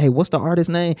him like, hey, what's the artist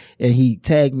name? And he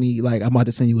tagged me like, I'm about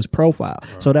to send you his profile.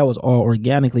 Right. So that was all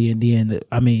organically. And then,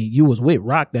 I mean, you was with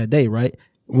Rock that day, right?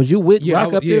 Was you with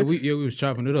Rock up there? We was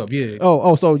chopping it up. Yeah.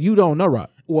 Oh, so you don't know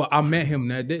Rock? Well, I met him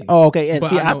that day. Oh, okay. And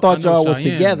see, I thought y'all was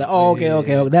together. Oh, okay,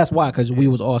 okay. That's why, because we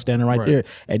was all standing right there.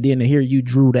 And then to hear you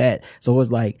drew that. So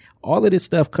it's like all of this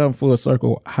stuff come full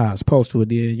circle how it's supposed to.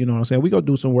 Then, you know what I'm saying? We go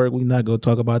do some work. We not go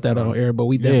talk about that on air, but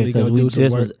we definitely go do some work. We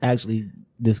just was actually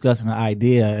discussing the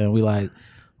idea, and we like,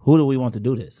 who do we want to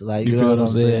do this? Like, you know what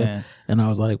I'm saying? And I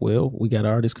was like, well, we got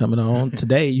artists coming on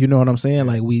today. You know what I'm saying?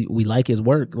 Like, we like his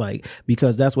work, like,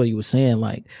 because that's what he was saying.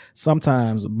 Like,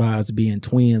 sometimes by us being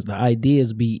twins, the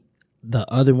ideas be the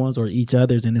other ones or each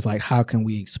other's, and it's like, how can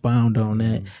we expound on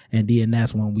that? And then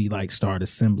that's when we like start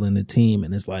assembling the team.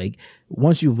 And it's like,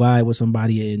 once you vibe with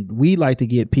somebody, and we like to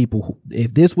get people who,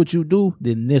 if this what you do,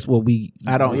 then this what we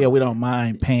we don't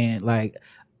mind paying, like,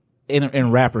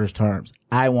 in rappers' terms,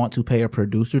 I want to pay a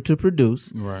producer to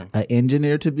produce, Right. an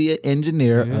engineer to be an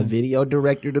engineer, a video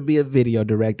director to be a video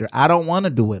director. I don't want to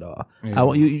do it all. I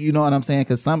want you know what I'm saying?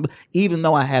 Because even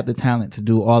though I have the talent to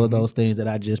do all of those things that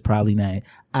I just probably named,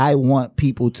 I want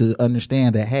people to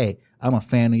understand that, hey, I'm a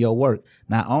fan of your work.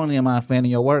 Not only am I a fan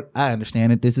of your work, I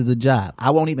understand that this is a job.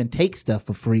 I won't even take stuff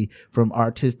for free from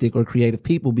artistic or creative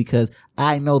people because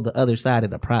I know the other side of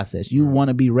the process. You want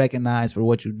to be recognized for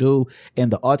what you do,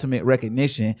 and the ultimate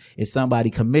recognition is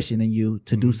somebody commissioning you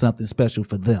to do something special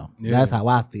for them. That's how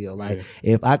I feel. Like,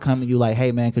 if I come to you like,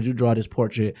 hey man, could you draw this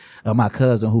portrait of my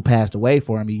cousin who passed away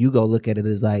for me? You go look at it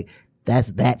as like,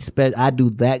 I do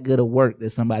that good of work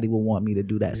that somebody will want me to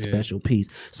do that special piece.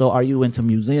 So are you into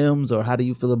museums, or how do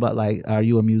you feel about, like, are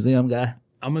you a museum guy?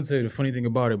 I'm gonna tell you the funny thing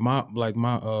about it.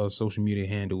 My social media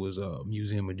handle is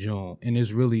Museum of June, and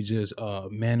it's really just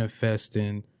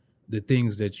manifesting the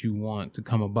things that you want to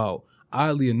come about.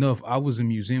 Oddly enough, I was in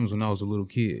museums when I was a little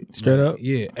kid. Straight up?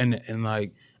 Yeah, and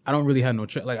like, I don't really have no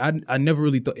like I never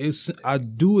really thought I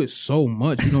do it so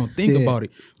much you don't think about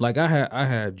it. Like, I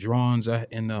had drawings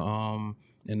in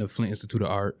the Flint Institute of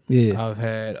Art. Yeah. I've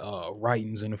had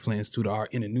writings in the Flint Institute of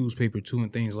Art, in the newspaper too,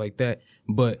 and things like that.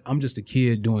 But I'm just a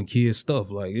kid doing kid stuff.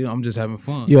 Like, I'm just having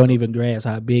fun. You don't even grasp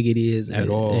how big it is At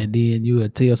all. And then you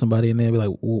would tell somebody and they'll be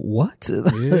like, what?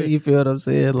 You feel what I'm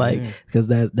saying? Like, because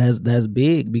that's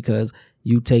big, because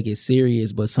you take it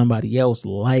serious, but somebody else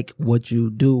like what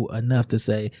you do enough to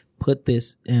say, put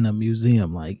this in a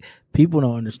museum. Like, people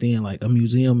don't understand, like, a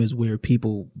museum is where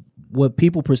what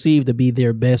people perceive to be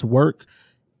their best work.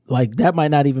 Like, that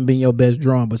might not even be your best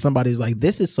drawing, but somebody's like,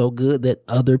 this is so good that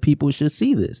other people should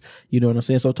see this. You know what I'm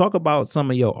saying? So talk about some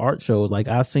of your art shows. Like,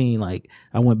 I've seen, like,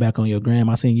 I went back on your gram.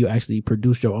 I seen you actually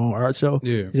produced your own art show.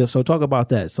 Yeah. So talk about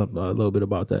that, a little bit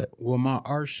about that. Well, my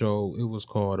art show, it was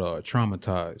called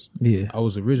Traumatized. Yeah. I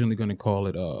was originally going to call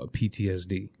it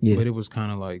PTSD, but it was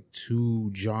kind of like too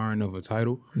jarring of a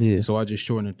title. Yeah. So I just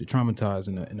shortened it to Traumatized,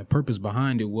 and the purpose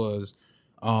behind it was,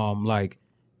 like,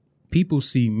 people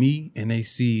see me and they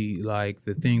see, like,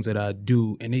 the things that I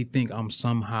do, and they think I'm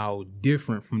somehow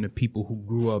different from the people who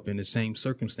grew up in the same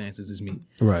circumstances as me.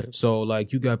 Right. So,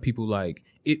 like, you got people like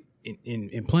it.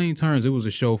 In plain terms, it was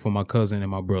a show for my cousin and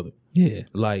my brother. Yeah.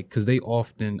 Like, because they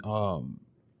often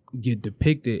get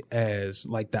depicted as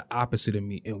like the opposite of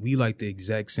me, and we like the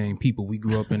exact same people. We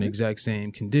grew up in the exact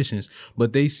same conditions,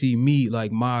 but they see me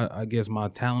like my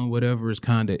talent, whatever, is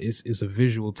kind of it's a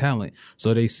visual talent.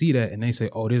 So they see that and they say,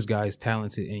 "Oh, this guy's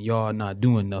talented, and y'all not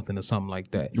doing nothing," or something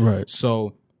like that. Right.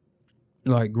 So,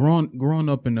 like, growing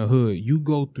up in the hood, you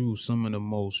go through some of the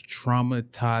most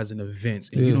traumatizing events,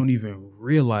 and you don't even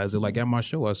realize it. Like, at my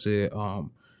show, I said,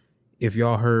 if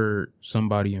y'all heard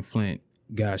somebody in Flint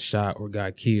got shot or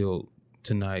got killed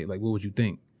tonight, like, what would you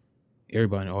think?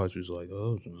 Everybody in the audience was like,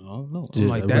 "Oh, I don't know." I'm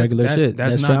like, that's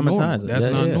not normal. That's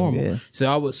not normal.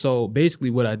 Yeah. So basically,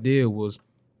 what I did was,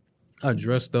 I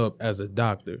dressed up as a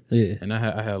doctor. Yeah. And I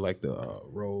had like the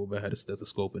robe, I had a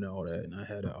stethoscope and all that, and I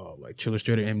had a like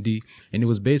Trillustrator MD, and it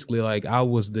was basically like I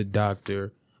was the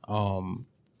doctor,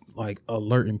 like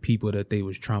alerting people that they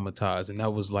was traumatized, and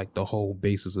that was like the whole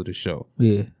basis of the show.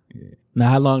 Yeah.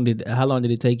 Now, how long did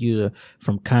it take you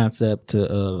from concept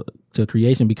to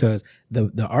creation? Because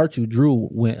the art you drew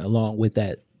went along with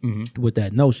that with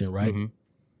that notion, right? Mm-hmm.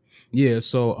 Yeah.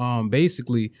 So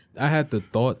basically, I had the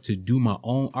thought to do my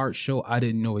own art show. I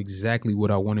didn't know exactly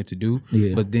what I wanted to do,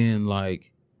 but then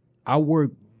like I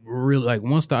worked really, like,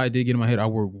 once the idea get in my head, I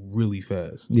work really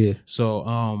fast. Yeah. So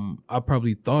I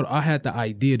probably thought I had the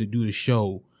idea to do the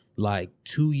show like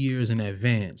 2 years in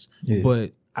advance,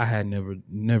 but I had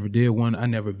never did one. I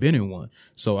never been in one.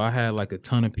 So I had like a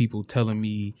ton of people telling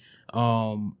me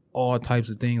all types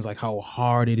of things, like how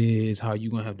hard it is, how you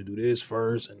gonna have to do this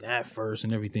first and that first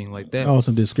and everything like that. Oh,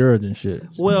 some discouraging shit.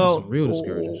 Well, some real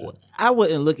discouraging shit. I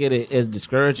wouldn't look at it as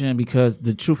discouraging, because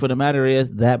the truth of the matter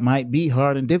is that might be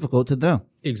hard and difficult to them.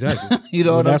 Exactly. You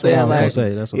know what I'm saying?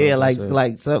 That's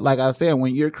like I was saying,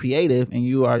 when you're creative and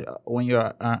when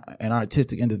you're an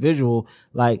artistic individual,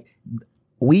 like,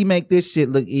 we make this shit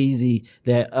look easy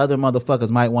that other motherfuckers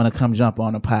might want to come jump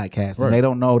on a podcast. And they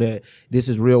don't know that this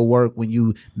is real work. When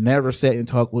you never sit and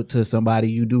talk to somebody,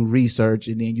 you do research,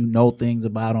 and then you know things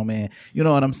about them, and you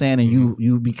know what I'm saying? And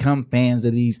you become fans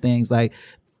of these things. Like,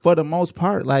 for the most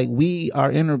part, like we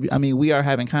are we are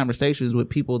having conversations with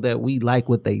people that we like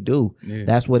what they do. Yeah.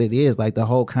 That's what it is. Like the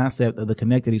whole concept of the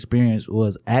connected experience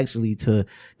was actually to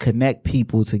connect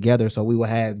people together. So we would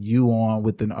have you on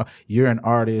you're an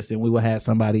artist, and we would have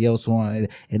somebody else on,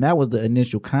 and that was the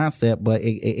initial concept. But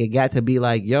it got to be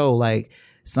like, yo, like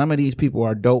some of these people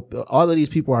are dope. All of these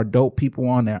people are dope people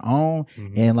on their own,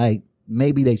 and like,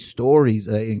 maybe they stories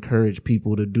encourage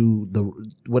people to do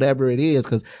whatever it is.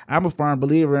 Cause I'm a firm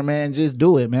believer, man, just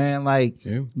do it, man. Like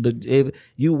if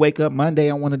you wake up Monday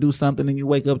and want to do something, and you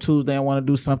wake up Tuesday and want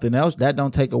to do something else, that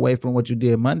don't take away from what you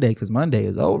did Monday, cause Monday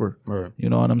is over. Right. You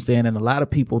know what I'm saying? And a lot of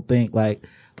people think like,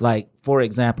 for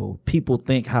example, people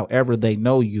think however they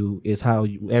know you is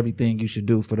everything you should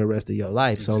do for the rest of your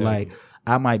life. Exactly. So like,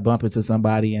 I might bump into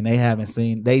somebody and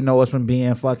they know us from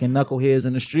being fucking knuckleheads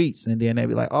in the streets. And then they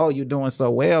be like, oh, you're doing so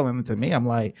well. And to me, I'm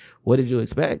like, what did you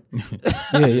expect?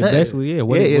 Basically, yeah.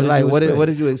 What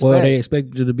did you expect? Well, they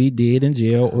expected you to be dead in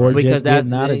jail or because just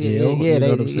getting out of jail. Yeah, you know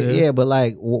what I'm saying? Yeah, but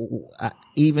like,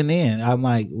 even then, I'm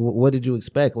like, what did you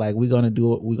expect? Like, we're going to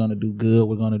do good.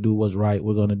 We're going to do what's right.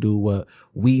 We're going to do what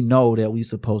we know that we're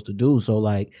supposed to do. So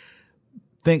like,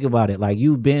 think about it. Like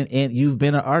you've been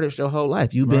an artist your whole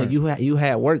life. You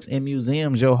had works in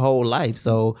museums your whole life.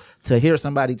 So to hear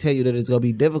somebody tell you that it's gonna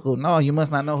be difficult, no, you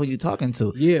must not know who you're talking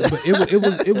to. Yeah, but it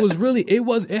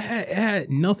had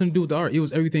nothing to do with the art. It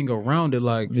was everything around it.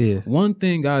 Like one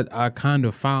thing I kind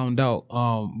of found out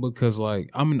because like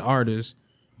I'm an artist,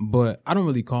 but I don't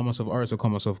really call myself artist. I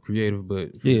call myself creative.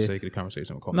 But for the sake of the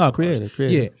conversation, I'm calling myself creative.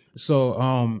 Yeah.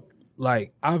 So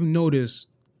like I've noticed,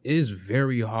 it's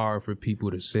very hard for people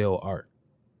to sell art.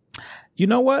 You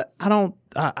know what? From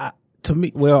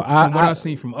what I've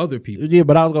seen from other people. Yeah,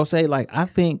 but I was gonna say, like, I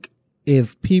think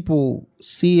if people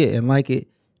see it and like it,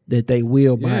 that they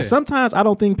will buy it. Sometimes I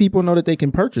don't think people know that they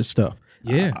can purchase stuff.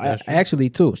 Yeah,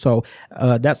 actually too. So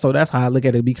that's how I look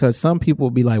at it, because some people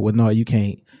be like, well, no, you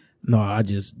can't. No, I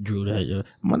just drew that.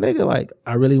 My nigga, like,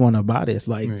 I really want to buy this.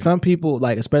 Like some people,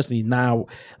 like, especially now,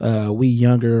 we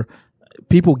younger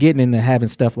people getting into having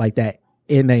stuff like that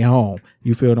in their home.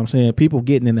 You feel what I'm saying? People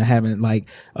getting into having like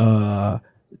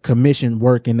commission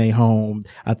work in their home.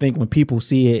 I think when people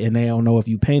see it and they don't know if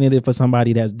you painted it for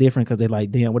somebody, that's different, because they're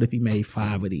like, damn, what if he made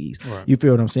 5 of these? Right. You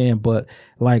feel what I'm saying? But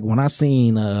like when I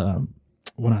seen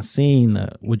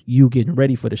with you getting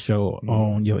ready for the show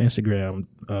on your Instagram,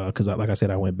 because like I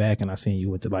said, I went back and I seen you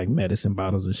with the like medicine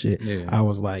bottles and shit. Yeah. I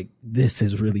was like, this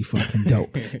is really fucking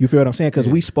dope. You feel what I'm saying? Because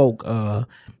we spoke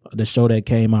the show that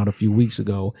came out a few weeks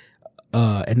ago,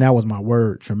 and that was my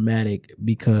word, traumatic,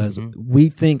 because we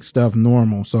think stuff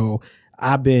normal. So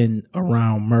I've been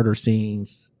around murder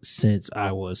scenes since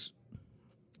I was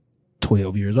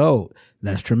 12 years old.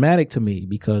 That's traumatic to me,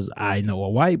 because I know a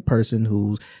white person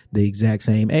who's the exact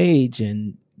same age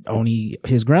and only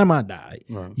his grandma died.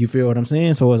 Right. You feel what I'm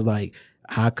saying? So it's like,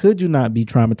 how could you not be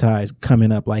traumatized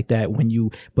coming up like that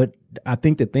but I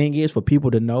think the thing is for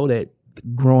people to know that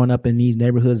growing up in these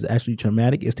neighborhoods is actually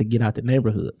traumatic is to get out the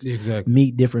neighborhoods. Exactly.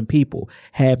 Meet different people,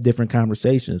 have different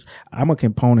conversations. I'm a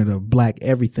component of black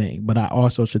everything, but I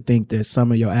also should think that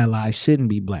some of your allies shouldn't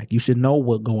be black. You should know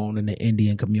what go on in the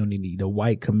Indian community, the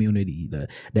white community, the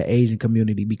Asian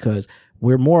community, because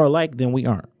we're more alike than we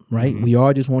aren't, right? We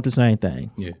all just want the same thing.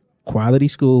 Yeah. Quality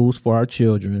schools for our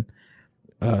children,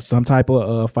 some type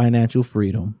of financial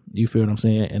freedom. You feel what I'm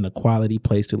saying? And a quality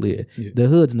place to live. Yeah. The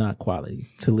hood's not quality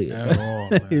to live. At all,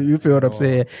 man. You feel what I'm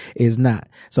saying? It's not.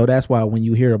 So that's why when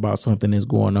you hear about something that's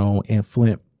going on in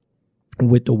Flint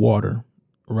with the water,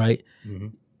 right?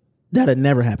 That'd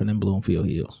never happen in Bloomfield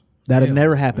Hills. That'd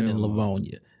never happen in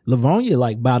Livonia. Livonia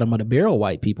like bottom of the barrel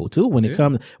white people too. When it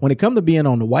comes to being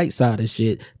on the white side of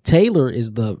shit, Taylor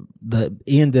is the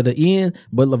end of the end,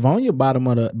 but Livonia bottom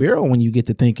of the barrel when you get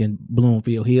to thinking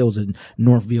Bloomfield Hills and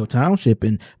Northville Township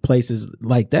and places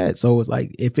like that. So it's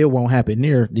like, if it won't happen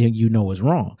there, then you know it's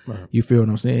wrong. Right. You feel what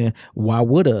I'm saying? Why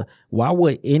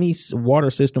would any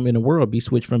water system in the world be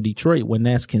switched from Detroit when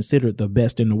that's considered the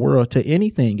best in the world to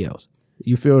anything else?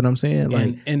 You feel what I'm saying?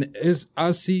 Like, and it's I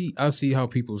see how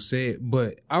people say it,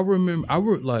 but I've been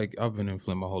in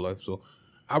Flint my whole life, so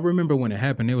I remember when it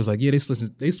happened. They was like, yeah,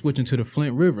 they switching to the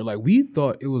Flint River. Like, we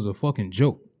thought it was a fucking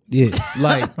joke. Yeah,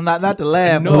 like not to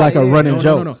laugh, but like a running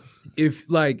joke. No.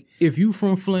 If you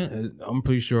from Flint, I'm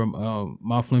pretty sure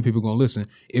my Flint people gonna listen.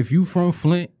 If you from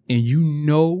Flint and you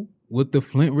know what the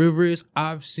Flint River is,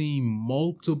 I've seen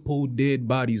multiple dead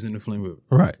bodies in the Flint River.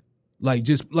 Right. Like,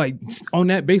 just like on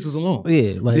that basis alone.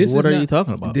 Yeah, like what are you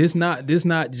talking about? This not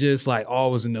just like, oh, I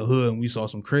was in the hood and we saw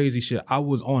some crazy shit. I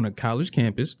was on a college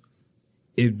campus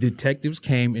if detectives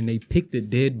came and they picked the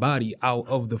dead body out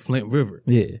of the Flint River.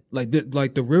 Yeah. Like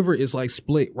the river is like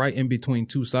split right in between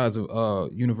two sides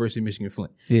of University of Michigan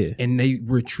Flint. Yeah. And they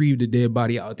retrieved the dead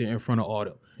body out there in front of all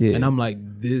them. Yeah. And I'm like,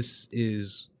 this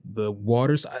is the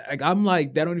waters. I'm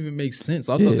like, that don't even make sense.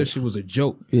 I thought that shit was a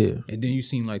joke. Yeah. And then you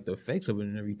seen like the effects of it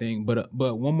and everything. But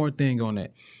one more thing on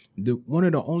that. One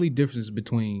of the only differences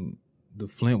between the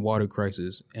Flint water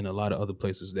crisis and a lot of other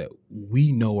places that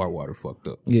we know our water fucked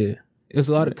up. Yeah. It's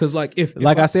a lot of, cause like if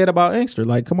I said about Inkster,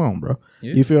 like, come on, bro.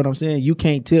 Yeah. You feel what I'm saying? You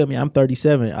can't tell me I'm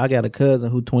 37. I got a cousin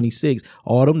who 26.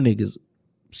 All them niggas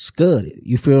scudded.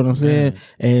 You feel what I'm saying?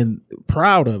 And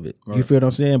proud of it. Right. You feel what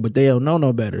I'm saying? But they don't know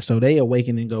no better. So they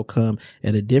awakening go come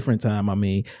at a different time. I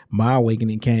mean, my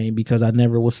awakening came because I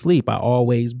never was asleep. I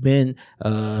always been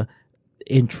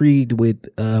intrigued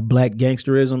with black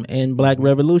gangsterism and black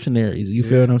revolutionaries. You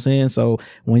feel what I'm saying? So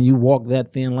when you walk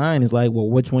that thin line, it's like, well,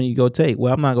 which one you go take?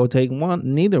 Well, I'm not gonna take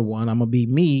neither one. I'm gonna be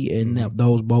me, and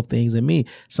those both things in me.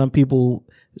 Some people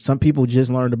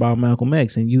just learned about Malcolm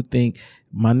X, and you think,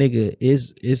 my nigga,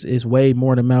 is way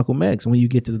more than Malcolm X when you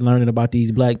get to learning about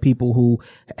these black people who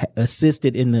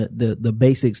assisted in the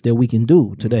basics that we can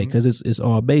do today, because it's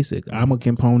all basic. I'm a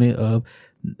component of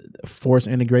forced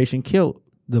integration killed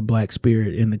the black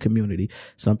spirit in the community.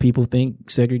 Some people think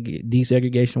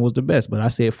desegregation was the best, but I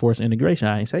said forced integration.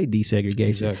 I ain't say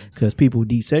desegregation, because people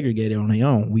desegregated on their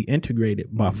own. We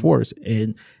integrated by force,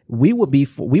 and we would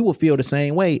feel the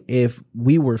same way if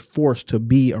we were forced to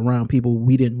be around people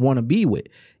we didn't want to be with.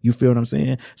 You feel what I'm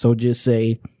saying? So just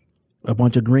say a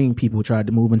bunch of green people tried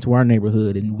to move into our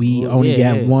neighborhood, and we only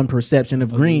got one perception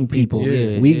of green people.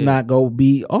 We not go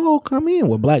be, come in.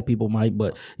 Well, black people might,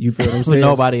 but you feel what I'm saying?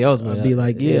 Nobody else would be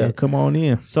like, come on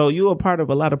in. So you are part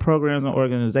of a lot of programs and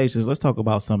organizations. Let's talk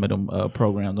about some of them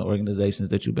programs and organizations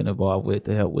that you've been involved with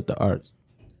to help with the arts.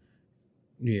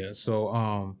 Yeah.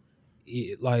 So,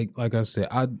 like I said,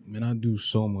 I do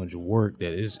so much work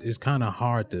that it's kind of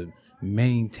hard to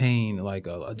maintain like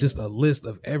just a list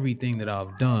of everything that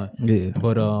I've done.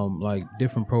 But like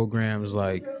different programs,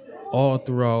 like all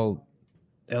throughout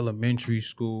elementary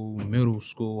school, middle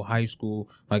school, high school,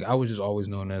 like I was just always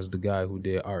known as the guy who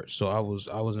did art. So I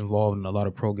was involved in a lot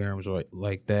of programs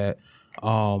like that.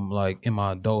 Like in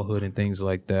my adulthood and things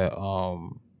like that.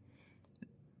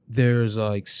 There's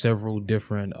like several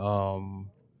different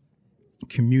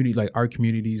community, like art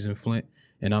communities in Flint.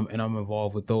 And I'm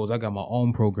involved with those. I got my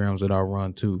own programs that I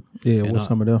run too. Yeah, what's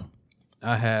some of them?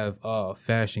 I have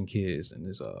Fashion Kids, and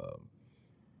it's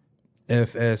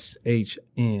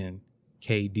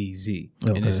FSHNKDZ,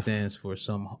 and it stands for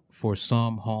some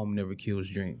home never kills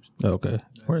dreams. Okay,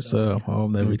 for some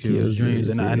home never kills dreams.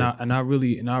 And I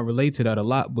relate to that a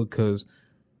lot, because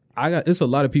it's a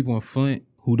lot of people in Flint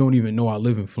who don't even know I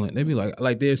live in Flint. They be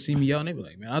like they'll see me out and they be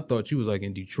like, man, I thought you was like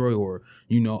in Detroit or,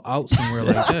 out somewhere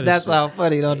like that. That's how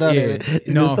funny, though, doesn't it?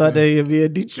 You No, thought they'd be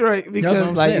in Detroit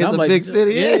because like it's a big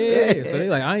city. Yeah. So they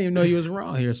like, I didn't even know you was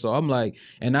around here. So I'm like,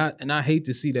 and I hate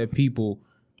to see that people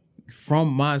from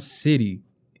my city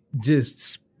just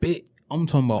spit. I'm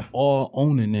talking about all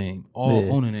own a name.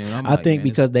 I think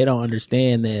because they don't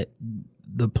understand that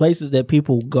the places that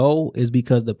people go is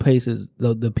because the places,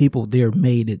 the people there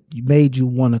made you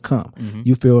want to come.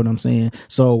 You feel what I'm saying?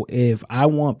 So if I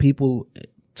want people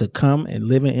to come and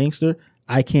live in Inkster,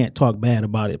 I can't talk bad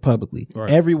about it publicly. Right.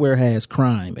 Everywhere has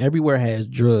crime. Everywhere has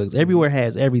drugs. Everywhere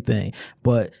has everything.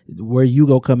 But where you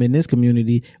go come in this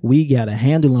community, we got a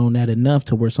handle on that enough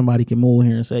to where somebody can move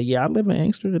here and say, yeah, I live in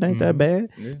Inkster. It ain't that bad.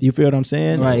 Yeah. You feel what I'm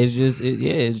saying? Right. It's just,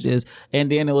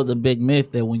 and then it was a big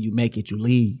myth that when you make it, you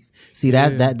leave. See,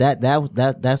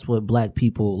 that's what black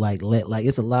people like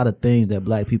it's a lot of things that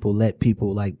black people let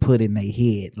people like put in their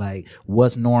head. Like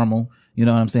what's normal. You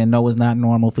know what I'm saying? No, it's not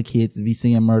normal for kids to be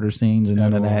seeing murder scenes and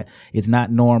none of that. It's not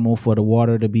normal for the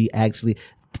water to be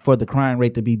for the crime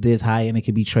rate to be this high and it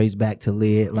can be traced back to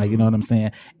lead. Like, you know what I'm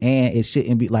saying? And it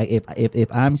shouldn't be like, if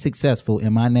I'm successful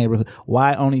in my neighborhood,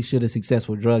 why only should a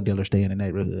successful drug dealer stay in the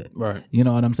neighborhood? Right. You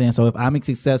know what I'm saying? So if I'm a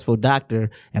successful doctor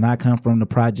and I come from the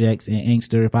projects in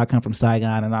Inkster, if I come from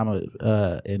Saigon and I'm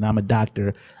a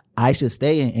doctor, I should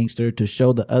stay in Inkster to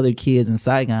show the other kids in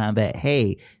Saigon that,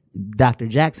 hey, Dr.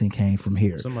 Jackson came from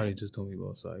here. Somebody just told me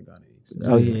about Saigon.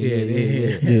 Oh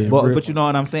yeah. But you know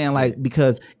what I'm saying? Like,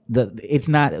 because it's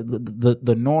not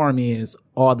the norm is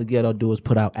all the ghetto do is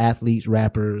put out athletes,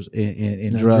 rappers,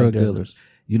 and drug dealers.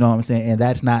 You know what I'm saying? And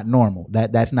that's not normal.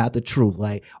 That's not the truth.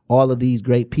 Like, all of these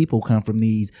great people come from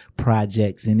these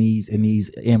projects and these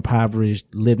impoverished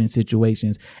living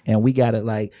situations. And we gotta,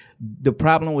 like, the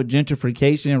problem with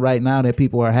gentrification right now that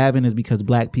people are having is because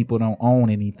black people don't own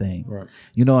anything. Right.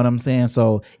 You know what I'm saying?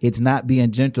 So it's not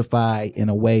being gentrified in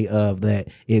a way of that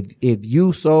if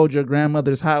you sold your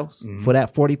grandmother's house for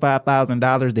that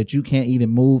 $45,000 that you can't even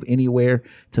move anywhere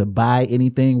to buy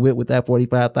anything with that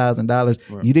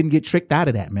 $45,000, you didn't get tricked out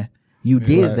of that, man. You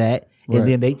did that, and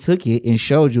then they took it and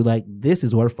showed you, like, this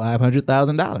is worth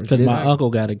 $500,000. Because my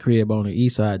uncle got a crib on the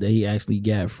east side that he actually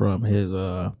got from his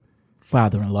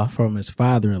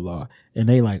father-in-law, and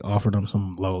they like offered him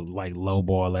some low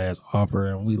ball ass offer,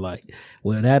 and we like,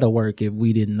 well, that'll work if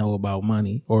we didn't know about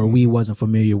money or we wasn't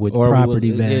familiar with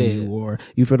property value, or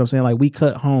you feel what I'm saying? Like, we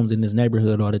cut homes in this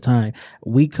neighborhood all the time.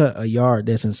 We cut a yard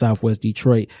that's in Southwest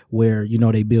Detroit where, you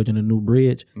know, they building a new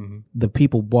bridge. The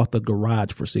people bought the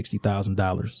garage for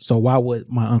 $60,000. So why would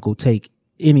my uncle take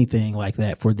anything like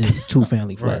that for this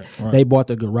 2-family flat? Right. They bought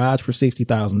the garage for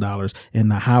 $60,000 and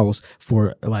the house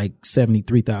for like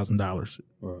 $73,000.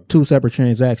 Right. 2 separate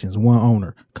transactions, 1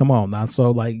 owner. Come on now. So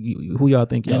like, who y'all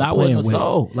think y'all and I playing wouldn't with? have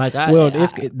sold. Like,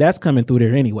 that's coming through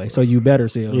there anyway. So you better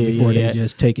sell before they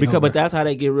just take it over. But that's how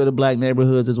they get rid of black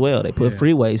neighborhoods as well. They put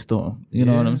freeways to them. You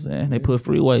know what I'm saying? They put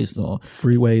freeways to them.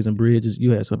 Freeways and bridges.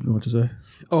 You had something you want to say?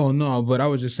 Oh no, but I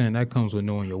was just saying that comes with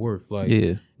knowing your worth. Like,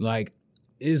 like,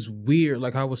 it's weird.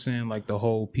 Like I was saying, like, the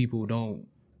whole people don't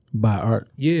buy art.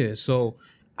 Yeah, so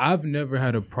I've never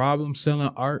had a problem selling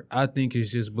art. I think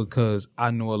it's just because I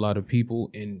know a lot of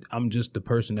people and I'm just the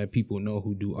person that people know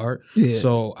who do art. Yeah.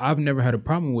 So I've never had a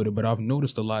problem with it, but I've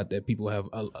noticed a lot that people have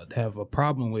a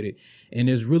problem with it. And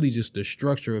it's really just the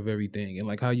structure of everything. And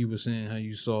like how you were saying, how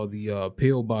you saw the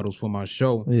pill bottles for my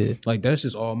show. Yeah. Like, that's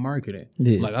just all marketing.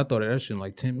 Yeah. Like, I thought of that shit in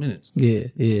like 10 minutes.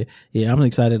 Yeah. I'm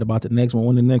excited about the next one.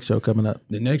 When the next show coming up?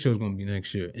 The next show is going to be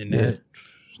next year. And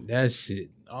that shit,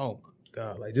 oh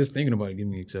God, like, just thinking about it get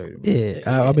me excited, bro. Yeah,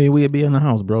 I mean, we'd be in the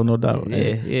house, bro, no doubt.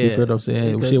 Yeah. You feel what I'm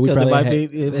saying? Because we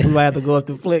might have to go up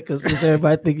to Flick because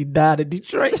everybody think he died in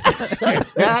Detroit.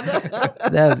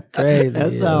 That's crazy.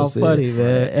 That sounds funny,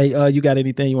 man. Hey, you got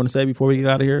anything you want to say before we get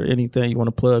out of here? Anything you want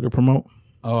to plug or promote?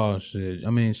 Oh, shit. I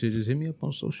mean, shit, just hit me up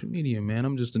on social media, man.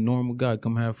 I'm just a normal guy.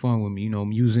 Come have fun with me. You know,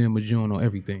 museum of June on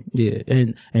everything. Yeah,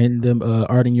 and the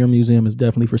art in your museum is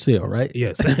definitely for sale, right?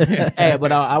 Yes. Hey,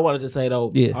 but I wanted to say,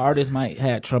 though, artists might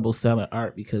have trouble selling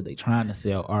art because they trying to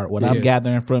sell art. What I'm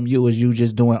gathering from you is you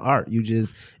just doing art. You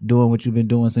just doing what you've been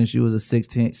doing since you was a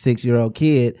 6-year-old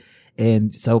kid.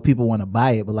 And so people want to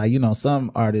buy it. But, like, you know,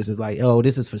 some artists is like, oh,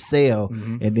 this is for sale.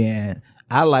 Mm-hmm. And then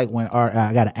I like when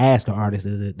I gotta ask an artist,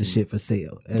 is it the shit for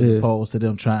sale, as opposed to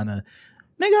them trying to,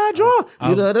 nigga, I draw.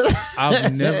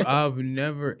 I've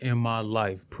never in my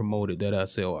life promoted that I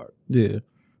sell art. Yeah.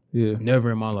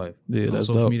 Never in my life. Yeah, on that's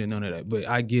social dope. media, none of that. But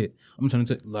I'm trying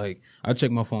to like, I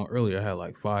checked my phone earlier. I had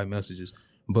like 5 messages,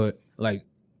 but like,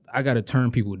 I gotta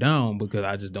turn people down because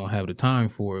I just don't have the time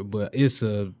for it. But it's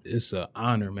a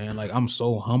honor, man. Like, I'm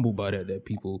so humbled by that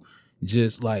people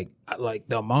just like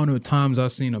the amount of times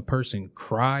I've seen a person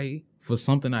cry for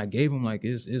something I gave them, like,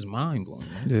 is mind blowing.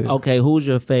 Yeah. Okay, who's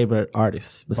your favorite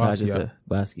artist besides yourself?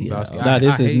 Basquiat. Now,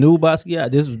 this is new Basquiat.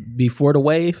 This is before the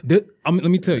wave. Let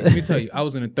me tell you. I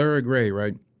was in the 3rd grade,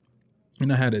 right?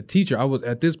 And I had a teacher. I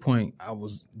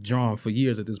was drawing for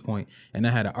years at this point, and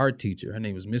I had an art teacher. Her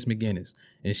name was Miss McGinnis,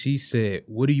 and she said,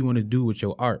 "What do you want to do with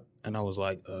your art?" And I was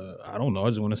like, I don't know. I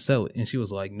just want to sell it. And she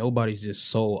was like, nobody's just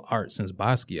sold art since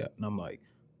Basquiat. And I'm like,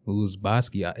 who's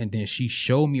Basquiat? And then she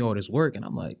showed me all this work, and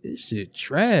I'm like, this shit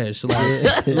trash.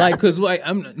 Like, cause like,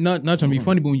 I'm not trying to be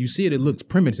funny, but when you see it, it looks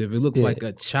primitive. It looks like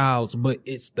a child's, but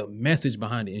it's the message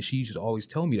behind it. And she used to always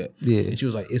tell me that. Yeah. And she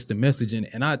was like, it's the message in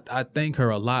it. And I thank her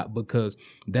a lot because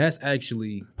that's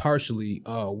actually partially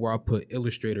where I put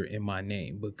Illustrator in my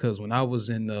name. Because when I was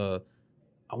in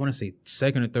I want to say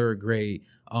 2nd or 3rd grade,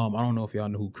 I don't know if y'all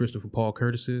know who Christopher Paul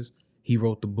Curtis is. He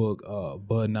wrote the book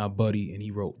Bud Not Buddy, and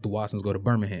he wrote The Watsons Go to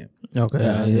Birmingham. Okay,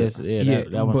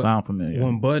 that one sound familiar.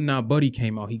 When Bud Not Buddy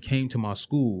came out, he came to my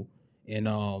school, and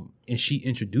she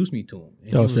introduced me to him.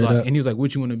 And he was like,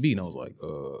 "What you want to be?" And I was like,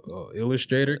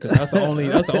 "Illustrator," because that's the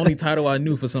only title I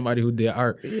knew for somebody who did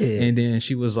art. Yeah. And then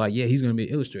she was like, "Yeah, he's gonna be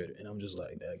an illustrator," and I'm just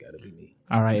like, "That gotta be me."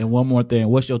 All right, and one more thing,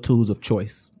 what's your tools of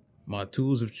choice? My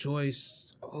tools of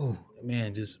choice, oh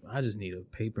man, I just need a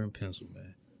paper and pencil,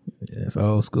 man. Yeah, it's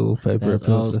old school paper and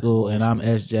pencil. Old school, and I'm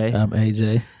SJ. I'm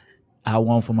AJ. I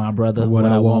want for my brother what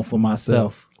I want for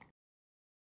myself.